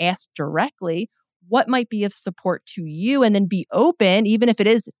I can ask directly what might be of support to you, and then be open, even if it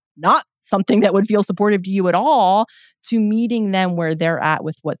is not something that would feel supportive to you at all, to meeting them where they're at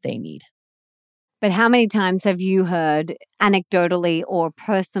with what they need. But how many times have you heard anecdotally or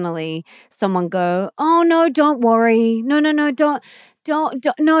personally someone go, "Oh no, don't worry. No, don't,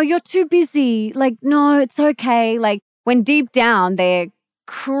 no, you're too busy. Like, no, it's okay." Like when deep down they're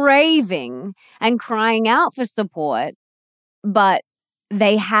craving and crying out for support, but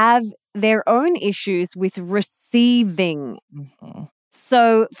they have their own issues with receiving. Mm-hmm.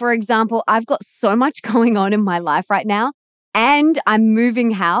 So, for example, I've got so much going on in my life right now, and I'm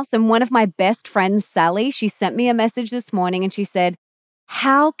moving house. And one of my best friends, Sally, she sent me a message this morning and she said,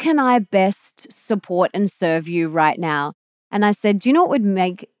 "How can I best support and serve you right now?" And I said, "Do you know what would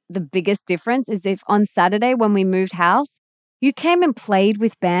make the biggest difference is if on Saturday when we moved house, you came and played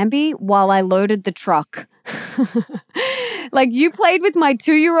with Bambi while I loaded the truck." Like you played with my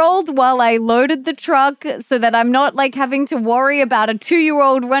 2-year-old while I loaded the truck so that I'm not like having to worry about a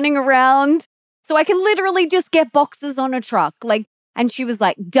 2-year-old running around. So I can literally just get boxes on a truck. And she was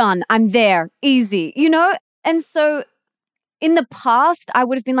like, "Done. I'm there. Easy." And so in the past, I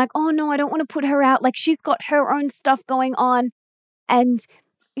would have been like, "Oh no, I don't want to put her out. Like she's got her own stuff going on. And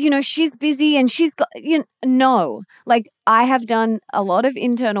she's busy and she's got, no, like I have done a lot of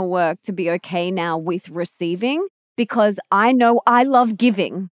internal work to be okay now with receiving, because I know I love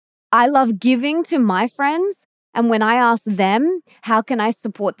giving. I love giving to my friends. And when I ask them, how can I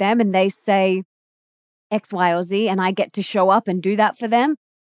support them? And they say X, Y, or Z, and I get to show up and do that for them,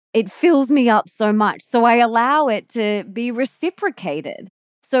 it fills me up so much. So I allow it to be reciprocated.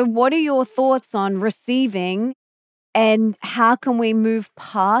 So what are your thoughts on receiving? And how can we move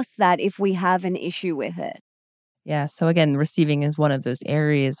past that if we have an issue with it? Yeah. So again, receiving is one of those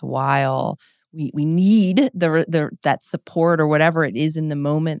areas. While we need that support or whatever it is in the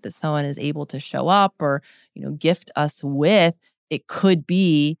moment that someone is able to show up or gift us with, it could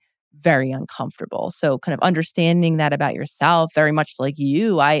be very uncomfortable. So kind of understanding that about yourself, very much like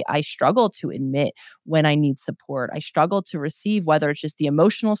you, I struggle to admit when I need support. I struggle to receive, whether it's just the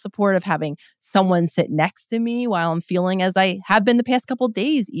emotional support of having someone sit next to me while I'm feeling as I have been the past couple of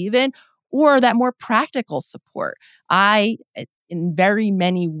days even, or that more practical support. I, in very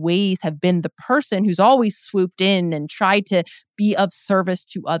many ways, have been the person who's always swooped in and tried to be of service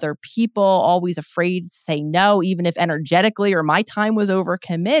to other people, always afraid to say no, even if energetically or my time was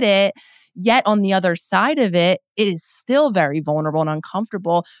overcommitted. Yet on the other side of it, it is still very vulnerable and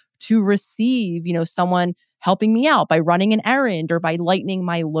uncomfortable to receive, someone helping me out by running an errand or by lightening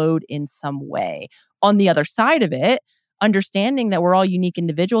my load in some way. On the other side of it, understanding that we're all unique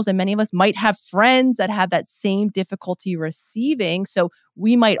individuals and many of us might have friends that have that same difficulty receiving. So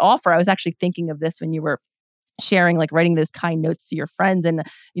we might offer, I was actually thinking of this when you were sharing, like writing those kind notes to your friends. And,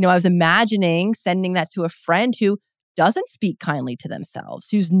 I was imagining sending that to a friend who doesn't speak kindly to themselves,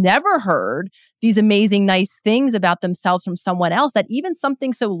 who's never heard these amazing, nice things about themselves from someone else, that even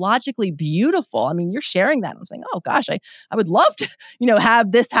something so logically beautiful. I mean, you're sharing that. I'm saying, oh gosh, I would love to,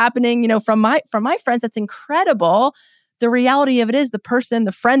 have this happening, from my friends. That's incredible. The reality of it is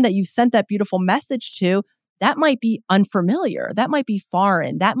the friend that you sent that beautiful message to, that might be unfamiliar. That might be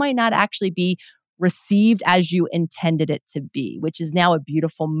foreign. That might not actually be received as you intended it to be, which is now a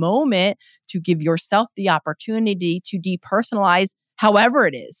beautiful moment to give yourself the opportunity to depersonalize however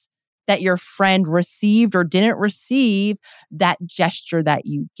it is that your friend received or didn't receive that gesture that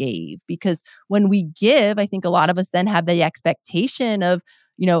you gave. Because when we give, I think a lot of us then have the expectation of,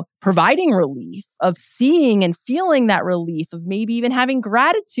 providing relief, of seeing and feeling that relief, of maybe even having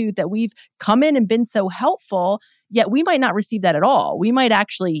gratitude that we've come in and been so helpful, yet we might not receive that at all. We might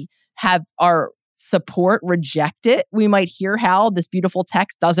actually have our support reject it. We might hear how this beautiful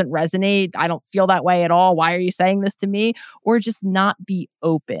text doesn't resonate. I don't feel that way at all. Why are you saying this to me? Or just not be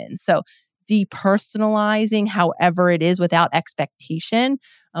open. So depersonalizing however it is without expectation.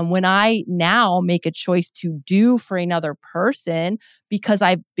 When I now make a choice to do for another person, because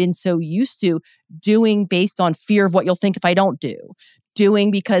I've been so used to doing based on fear of what you'll think if I don't do, doing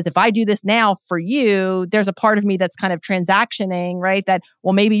because if I do this now for you, there's a part of me that's kind of transactioning, right? That,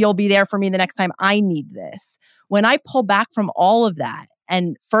 well, maybe you'll be there for me the next time I need this. When I pull back from all of that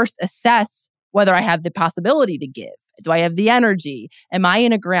and first assess whether I have the possibility to give, do I have the energy? Am I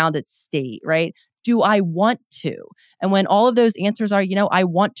in a grounded state, right? Do I want to? And when all of those answers are, I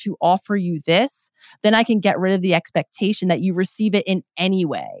want to offer you this, then I can get rid of the expectation that you receive it in any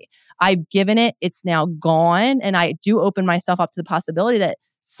way. I've given it, it's now gone. And I do open myself up to the possibility that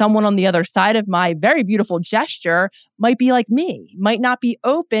someone on the other side of my very beautiful gesture might be like me, might not be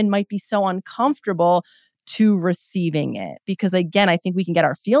open, might be so uncomfortable to receiving it. Because again, I think we can get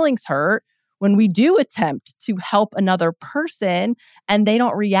our feelings hurt when we do attempt to help another person and they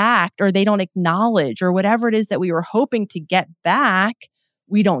don't react or they don't acknowledge or whatever it is that we were hoping to get back,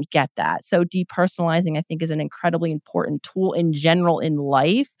 we don't get that. So depersonalizing, I think, is an incredibly important tool in general in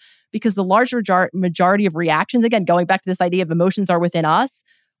life, because the larger majority of reactions, again, going back to this idea of emotions are within us,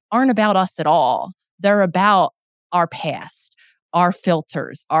 aren't about us at all. They're about our past, our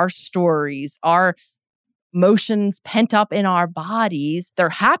filters, our stories, our emotions pent up in our bodies. They're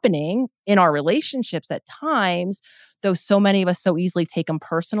happening in our relationships at times, though so many of us so easily take them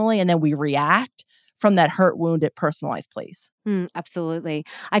personally, and then we react from that hurt, wounded, personalized place. Absolutely.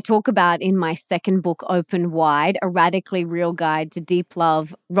 I talk about in my second book, Open Wide, a radically real guide to deep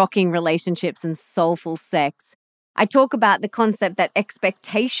love, rocking relationships, and soulful sex. I talk about the concept that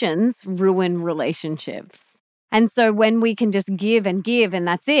expectations ruin relationships. And so when we can just give and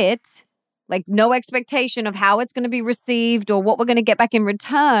that's it, like no expectation of how it's going to be received or what we're going to get back in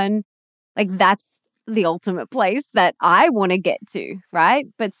return, like that's the ultimate place that I want to get to, right?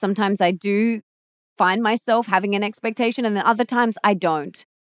 But sometimes I do find myself having an expectation, and then other times I don't.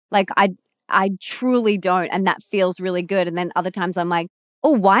 Like I truly don't, and that feels really good. And then other times I'm like,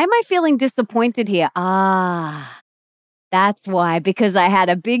 oh, why am I feeling disappointed here? That's why, because I had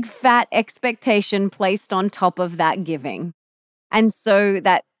a big fat expectation placed on top of that giving. And so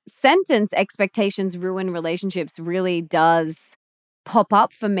that sentence, expectations ruin relationships, really does pop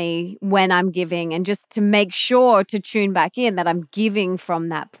up for me when I'm giving, and just to make sure to tune back in that I'm giving from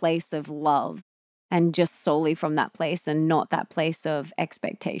that place of love and just solely from that place and not that place of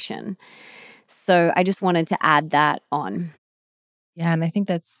expectation. So I just wanted to add that on. Yeah. And I think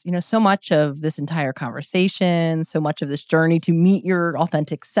that's, so much of this entire conversation, so much of this journey to meet your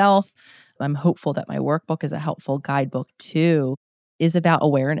authentic self. I'm hopeful that my workbook is a helpful guidebook too, is about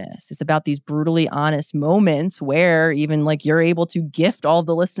awareness. It's about these brutally honest moments where even like you're able to gift all of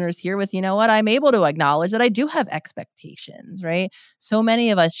the listeners here with, I'm able to acknowledge that I do have expectations, right? So many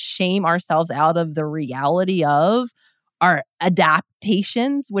of us shame ourselves out of the reality of our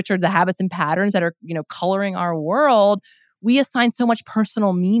adaptations, which are the habits and patterns that are, coloring our world. We assign so much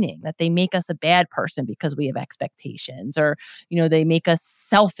personal meaning that they make us a bad person because we have expectations, or, they make us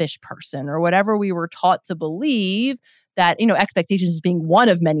selfish person, or whatever we were taught to believe that, expectations being one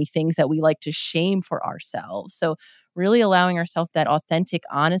of many things that we like to shame for ourselves. So really allowing ourselves that authentic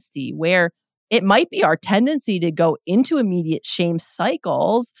honesty where it might be our tendency to go into immediate shame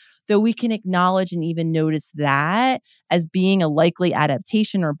cycles, though we can acknowledge and even notice that as being a likely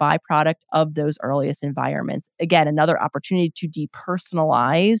adaptation or byproduct of those earliest environments. Again, another opportunity to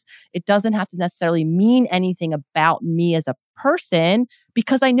depersonalize. It doesn't have to necessarily mean anything about me as a person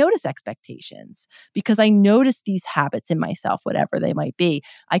because I notice expectations, because I notice these habits in myself, whatever they might be.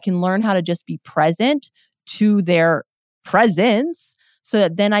 I can learn how to just be present to their presence so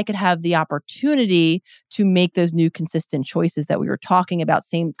that then I could have the opportunity to make those new consistent choices that we were talking about.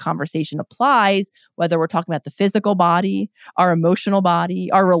 Same conversation applies, whether we're talking about the physical body, our emotional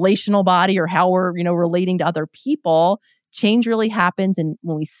body, our relational body, or how we're, relating to other people. Change really happens. And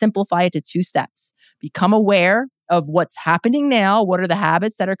when we simplify it to 2 steps, become aware of what's happening now. What are the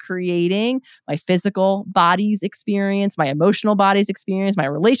habits that are creating my physical body's experience, my emotional body's experience, my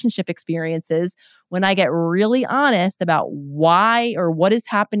relationship experiences? When I get really honest about why or what is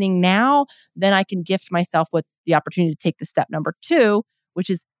happening now, then I can gift myself with the opportunity to take the step number 2, which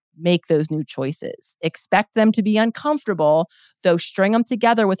is make those new choices. Expect them to be uncomfortable, though string them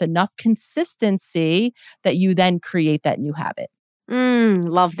together with enough consistency that you then create that new habit.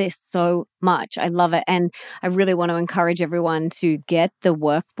 Love this so much. I love it. And I really want to encourage everyone to get the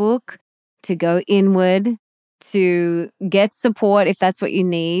workbook, to go inward, to get support if that's what you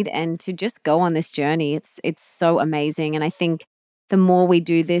need, and to just go on this journey. It's so amazing. And I think the more we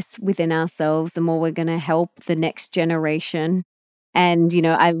do this within ourselves, the more we're going to help the next generation. And,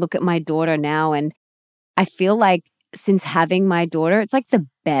 I look at my daughter now and I feel like since having my daughter, it's like the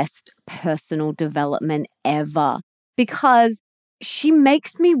best personal development ever because she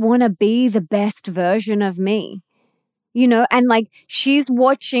makes me want to be the best version of me, and like she's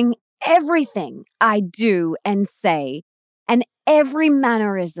watching everything I do and say and every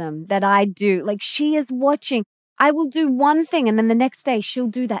mannerism that I do. Like she is watching. I will do one thing and then the next day she'll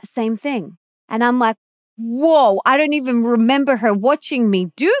do that same thing. And I'm like, whoa, I don't even remember her watching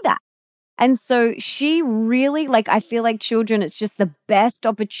me do that. And so she really, I feel like children, it's just the best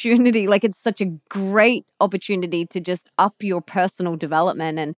opportunity. Like it's such a great opportunity to just up your personal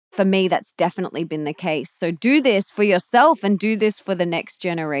development. And for me, that's definitely been the case. So do this for yourself and do this for the next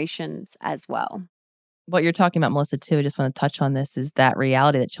generations as well. What you're talking about, Melissa, too, I just want to touch on this, is that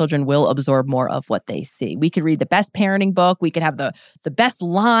reality that children will absorb more of what they see. We could read the best parenting book. We could have the best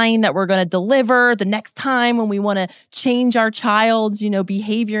line that we're going to deliver the next time when we want to change our child's,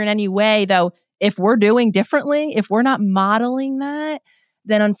 behavior in any way. Though, if we're doing differently, if we're not modeling that,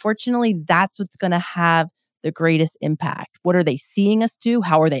 then unfortunately, that's what's going to have the greatest impact. What are they seeing us do?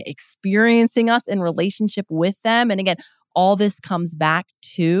 How are they experiencing us in relationship with them? And again, all this comes back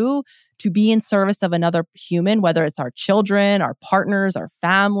to be in service of another human, whether it's our children, our partners, our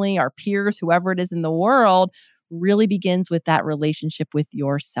family, our peers, whoever it is in the world, really begins with that relationship with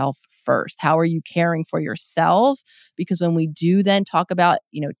yourself first. How are you caring for yourself? Because when we do then talk about,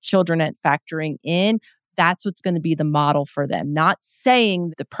 children and factoring in, that's what's going to be the model for them. Not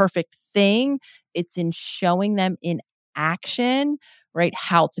saying the perfect thing, it's in showing them in action, right,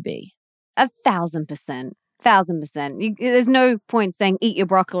 how to be. 1,000%. 1,000%. There's no point saying eat your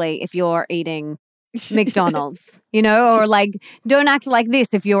broccoli if you're eating McDonald's, or don't act like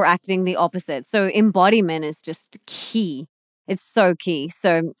this if you're acting the opposite. So embodiment is just key. It's so key.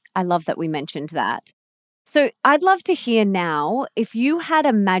 So I love that we mentioned that. So I'd love to hear now, if you had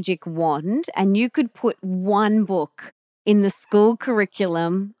a magic wand and you could put one book in the school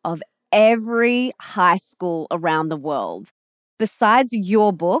curriculum of every high school around the world, besides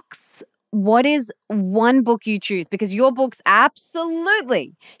your books, what is one book you choose? Because your books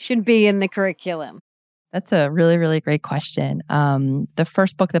absolutely should be in the curriculum. That's a really, really great question. The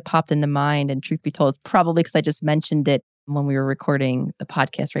first book that popped into mind, and truth be told, it's probably because I just mentioned it when we were recording the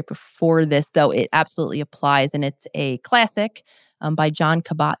podcast right before this, though it absolutely applies. And it's a classic by Jon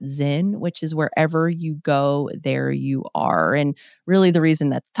Kabat-Zinn, which is Wherever You Go, There You Are. And really the reason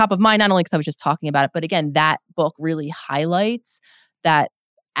that's top of mind, not only because I was just talking about it, but again, that book really highlights that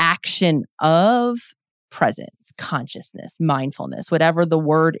action of presence, consciousness, mindfulness, whatever the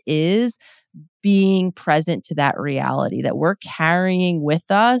word is, being present to that reality that we're carrying with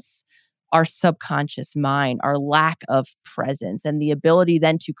us, our subconscious mind, our lack of presence, and the ability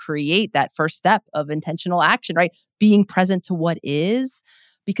then to create that first step of intentional action, right? Being present to what is.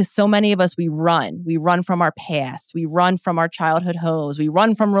 Because so many of us, we run from our past, we run from our childhood homes, we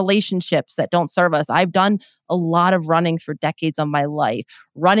run from relationships that don't serve us. I've done a lot of running for decades of my life,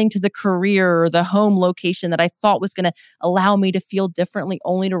 running to the career or the home location that I thought was going to allow me to feel differently,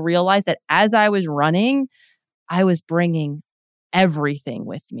 only to realize that as I was running, I was bringing everything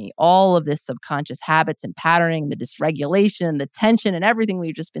with me, all of this subconscious habits and patterning, the dysregulation, the tension, and everything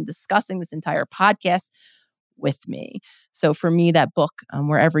we've just been discussing this entire podcast with me. So for me, that book,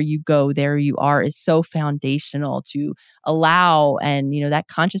 Wherever You Go, There You Are, is so foundational to allow. And, that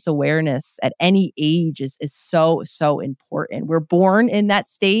conscious awareness at any age is so, so important. We're born in that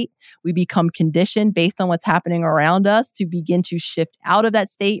state. We become conditioned based on what's happening around us to begin to shift out of that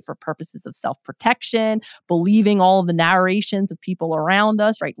state for purposes of self-protection, believing all of the narrations of people around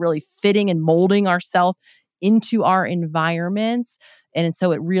us, right? Really fitting and molding ourselves into our environments. And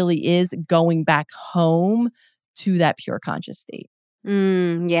so it really is going back home to that pure conscious state.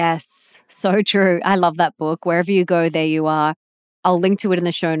 Yes, so true. I love that book. Wherever You Go, There You Are. I'll link to it in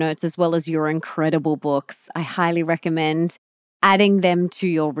the show notes as well as your incredible books. I highly recommend adding them to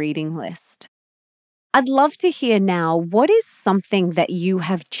your reading list. I'd love to hear now, what is something that you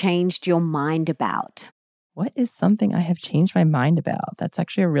have changed your mind about? What is something I have changed my mind about? That's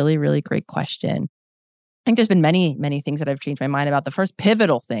actually a really, really great question. I think there's been many, many things that I've changed my mind about. The first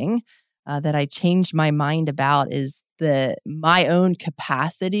pivotal thing that I changed my mind about is my own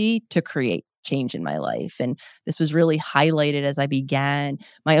capacity to create change in my life. And this was really highlighted as I began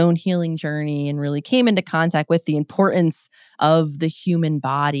my own healing journey and really came into contact with the importance of the human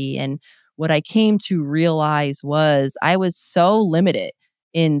body. And what I came to realize was I was so limited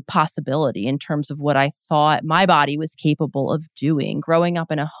in possibility in terms of what I thought my body was capable of doing. Growing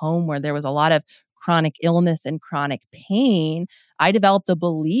up in a home where there was a lot of chronic illness and chronic pain, I developed a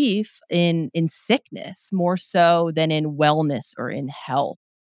belief in sickness more so than in wellness or in health.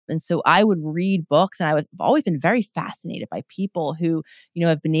 And so I would read books, and I've always been very fascinated by people who,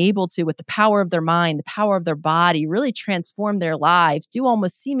 have been able to, with the power of their mind, the power of their body, really transform their lives, do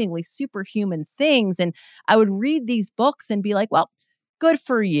almost seemingly superhuman things. And I would read these books and be like, well, good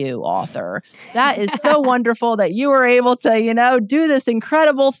for you, author. That is so wonderful that you were able to, do this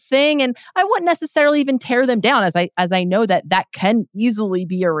incredible thing. And I wouldn't necessarily even tear them down, as I know that can easily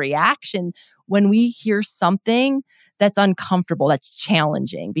be a reaction when we hear something that's uncomfortable, that's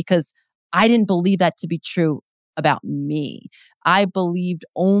challenging, because I didn't believe that to be true about me. I believed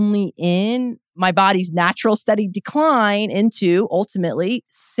only in my body's natural steady decline into ultimately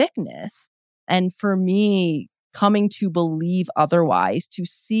sickness. And for me, coming to believe otherwise, to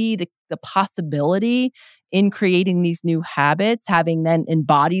see the possibility in creating these new habits, having then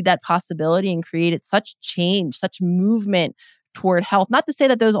embodied that possibility and created such change, such movement toward health. Not to say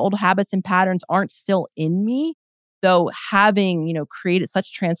that those old habits and patterns aren't still in me, though having, created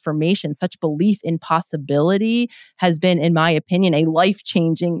such transformation, such belief in possibility has been, in my opinion, a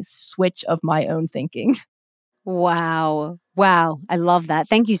life-changing switch of my own thinking. Wow. I love that.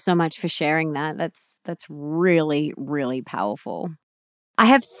 Thank you so much for sharing that. That's really, really powerful. I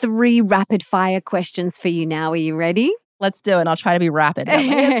have 3 rapid fire questions for you now. Are you ready? Let's do it. I'll try to be rapid.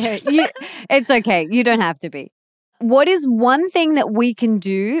 It's okay. You don't have to be. What is one thing that we can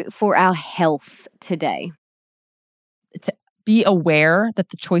do for our health today? To be aware that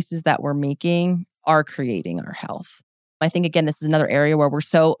the choices that we're making are creating our health. I think, again, this is another area where we're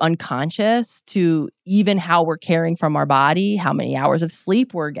so unconscious to even how we're caring from our body, how many hours of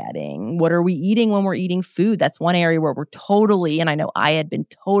sleep we're getting, what are we eating when we're eating food. That's one area where we're totally, and I know I had been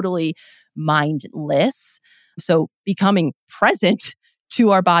totally mindless. So becoming present to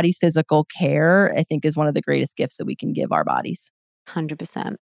our body's physical care, I think, is one of the greatest gifts that we can give our bodies.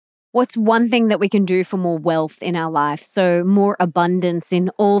 100%. What's one thing that we can do for more wealth in our life? So more abundance in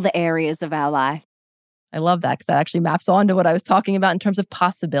all the areas of our life. I love that, because that actually maps on to what I was talking about in terms of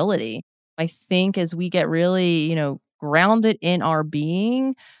possibility. I think as we get really, grounded in our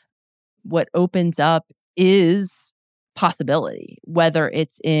being, what opens up is possibility, whether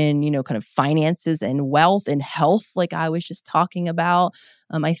it's in, kind of finances and wealth and health, like I was just talking about.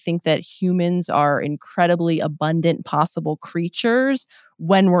 I think that humans are incredibly abundant, possible creatures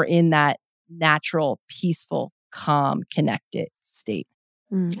when we're in that natural, peaceful, calm, connected state.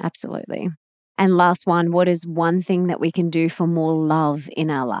 Absolutely. And last one, what is one thing that we can do for more love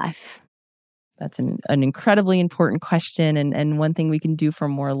in our life? That's an incredibly important question. And one thing we can do for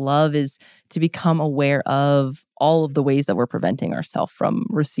more love is to become aware of all of the ways that we're preventing ourselves from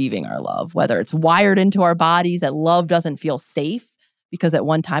receiving our love, whether it's wired into our bodies that love doesn't feel safe because at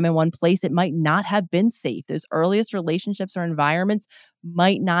one time in one place, it might not have been safe. Those earliest relationships or environments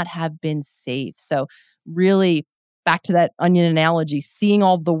might not have been safe. So really, back to that onion analogy, seeing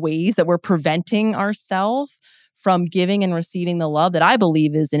all the ways that we're preventing ourselves from giving and receiving the love that I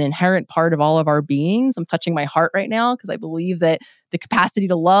believe is an inherent part of all of our beings. I'm touching my heart right now because I believe that the capacity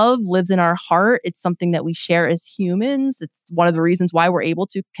to love lives in our heart. It's something that we share as humans. It's one of the reasons why we're able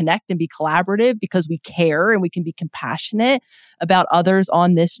to connect and be collaborative, because we care and we can be compassionate about others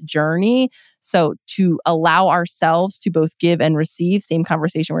on this journey. So to allow ourselves to both give and receive, same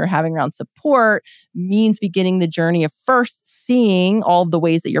conversation we were having around support, means beginning the journey of first seeing all of the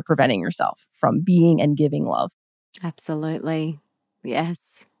ways that you're preventing yourself from being and giving love. Absolutely.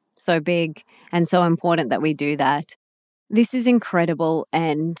 Yes. So big and so important that we do that. This is incredible.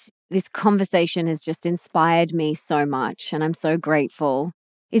 And this conversation has just inspired me so much. And I'm so grateful.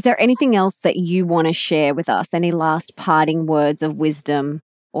 Is there anything else that you want to share with us? Any last parting words of wisdom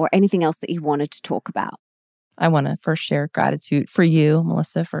or anything else that you wanted to talk about? I want to first share gratitude for you,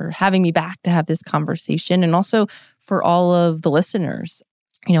 Melissa, for having me back to have this conversation, and also for all of the listeners.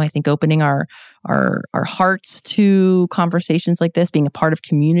 I think opening our hearts to conversations like this, being a part of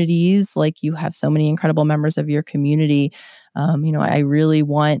communities, like you have so many incredible members of your community. I really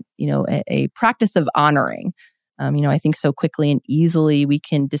want, a practice of honoring. I think so quickly and easily we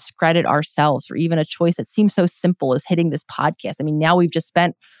can discredit ourselves for even a choice that seems so simple as hitting this podcast. Now we've just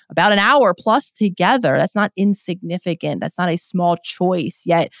spent about an hour plus together. That's not insignificant. That's not a small choice.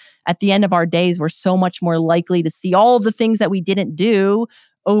 Yet at the end of our days, we're so much more likely to see all of the things that we didn't do,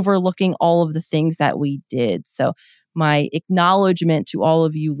 overlooking all of the things that we did. So my acknowledgement to all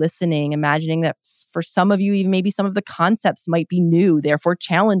of you listening, imagining that for some of you, even maybe some of the concepts might be new, therefore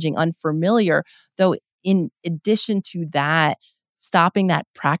challenging, unfamiliar, though in addition to that, stopping that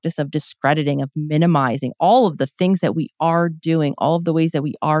practice of discrediting, of minimizing all of the things that we are doing, all of the ways that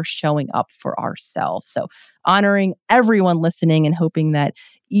we are showing up for ourselves. So honoring everyone listening and hoping that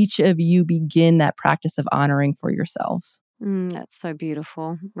each of you begin that practice of honoring for yourselves. That's so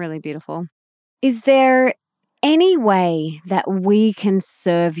beautiful. Really beautiful. Is there any way that we can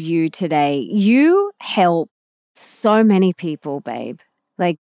serve you today? You help so many people, babe.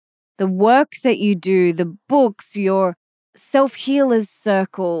 Like, the work that you do, the books, your self-healers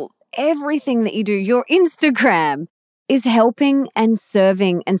circle, everything that you do, your Instagram is helping and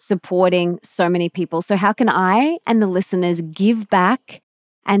serving and supporting so many people. So how can I and the listeners give back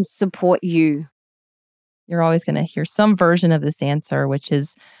and support you? You're always going to hear some version of this answer, which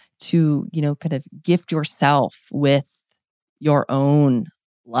is to, kind of gift yourself with your own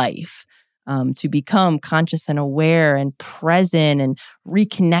life. To become conscious and aware and present and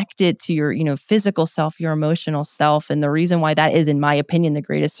reconnected to your, physical self, your emotional self. And the reason why that is, in my opinion, the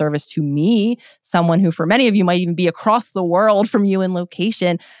greatest service to me, someone who for many of you might even be across the world from you in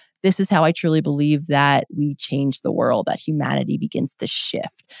location, this is how I truly believe that we change the world, that humanity begins to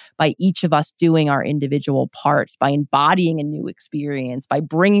shift by each of us doing our individual parts, by embodying a new experience, by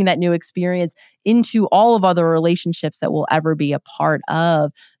bringing that new experience into all of other relationships that we'll ever be a part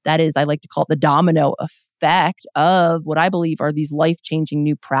of. That is, I like to call it the domino effect of what I believe are these life-changing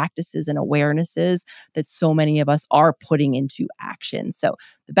new practices and awarenesses that so many of us are putting into action. So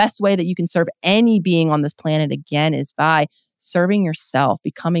the best way that you can serve any being on this planet, again, is by serving yourself,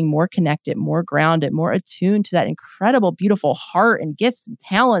 becoming more connected, more grounded, more attuned to that incredible, beautiful heart and gifts and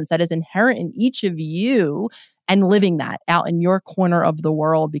talents that is inherent in each of you, and living that out in your corner of the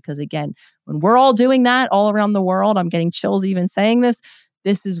world. Because again, when we're all doing that all around the world, I'm getting chills even saying this,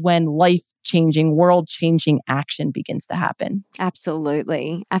 this is when life-changing, world-changing action begins to happen.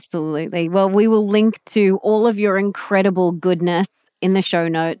 Absolutely. Absolutely. Well, we will link to all of your incredible goodness in the show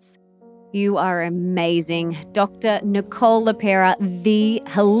notes. You are amazing. Dr. Nicole LePera, the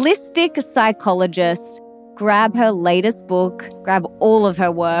holistic psychologist. Grab her latest book, grab all of her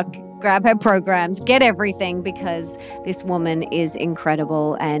work, grab her programs, get everything, because this woman is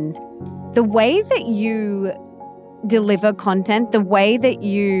incredible. And the way that you deliver content, the way that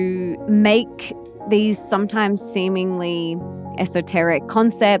you make these sometimes seemingly esoteric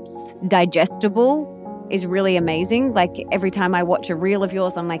concepts digestible is really amazing. Like, every time I watch a reel of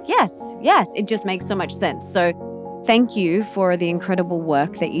yours, I'm like, yes, it just makes so much sense. So thank you for the incredible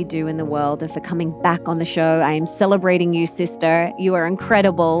work that you do in the world and for coming back on the show. I am celebrating you, sister. You are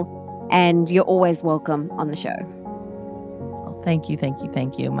incredible, and you're always welcome on the show. Well, thank you.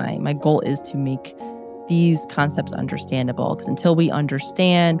 My goal is to make these concepts understandable, because until we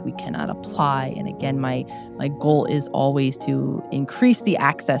understand, we cannot apply. And again, my goal is always to increase the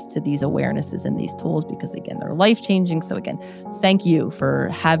access to these awarenesses and these tools, because again, they're life-changing. So again, thank you for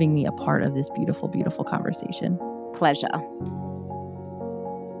having me a part of this beautiful, beautiful conversation. Pleasure.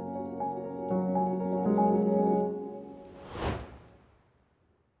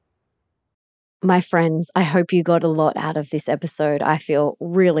 My friends, I hope you got a lot out of this episode. I feel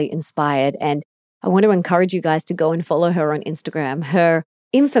really inspired, and I want to encourage you guys to go and follow her on Instagram. Her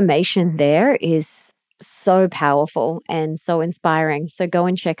information there is so powerful and so inspiring. So go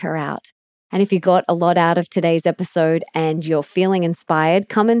and check her out. And if you got a lot out of today's episode and you're feeling inspired,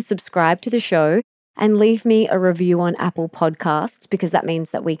 come and subscribe to the show and leave me a review on Apple Podcasts, because that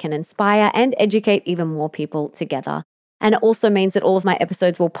means that we can inspire and educate even more people together. And it also means that all of my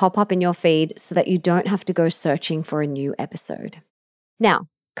episodes will pop up in your feed so that you don't have to go searching for a new episode. Now,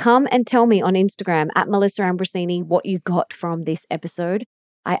 come and tell me on Instagram at Melissa Ambrosini what you got from this episode.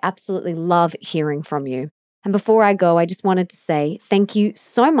 I absolutely love hearing from you. And before I go, I just wanted to say thank you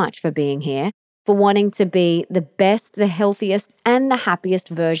so much for being here, for wanting to be the best, the healthiest, and the happiest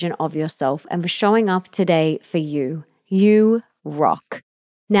version of yourself, and for showing up today for you. You rock.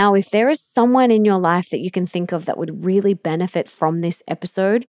 Now, if there is someone in your life that you can think of that would really benefit from this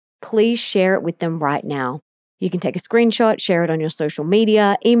episode, please share it with them right now. You can take a screenshot, share it on your social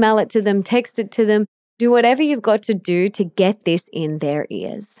media, email it to them, text it to them, do whatever you've got to do to get this in their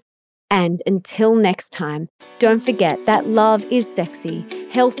ears. And until next time, don't forget that love is sexy,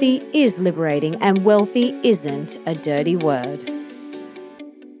 healthy is liberating, and wealthy isn't a dirty word.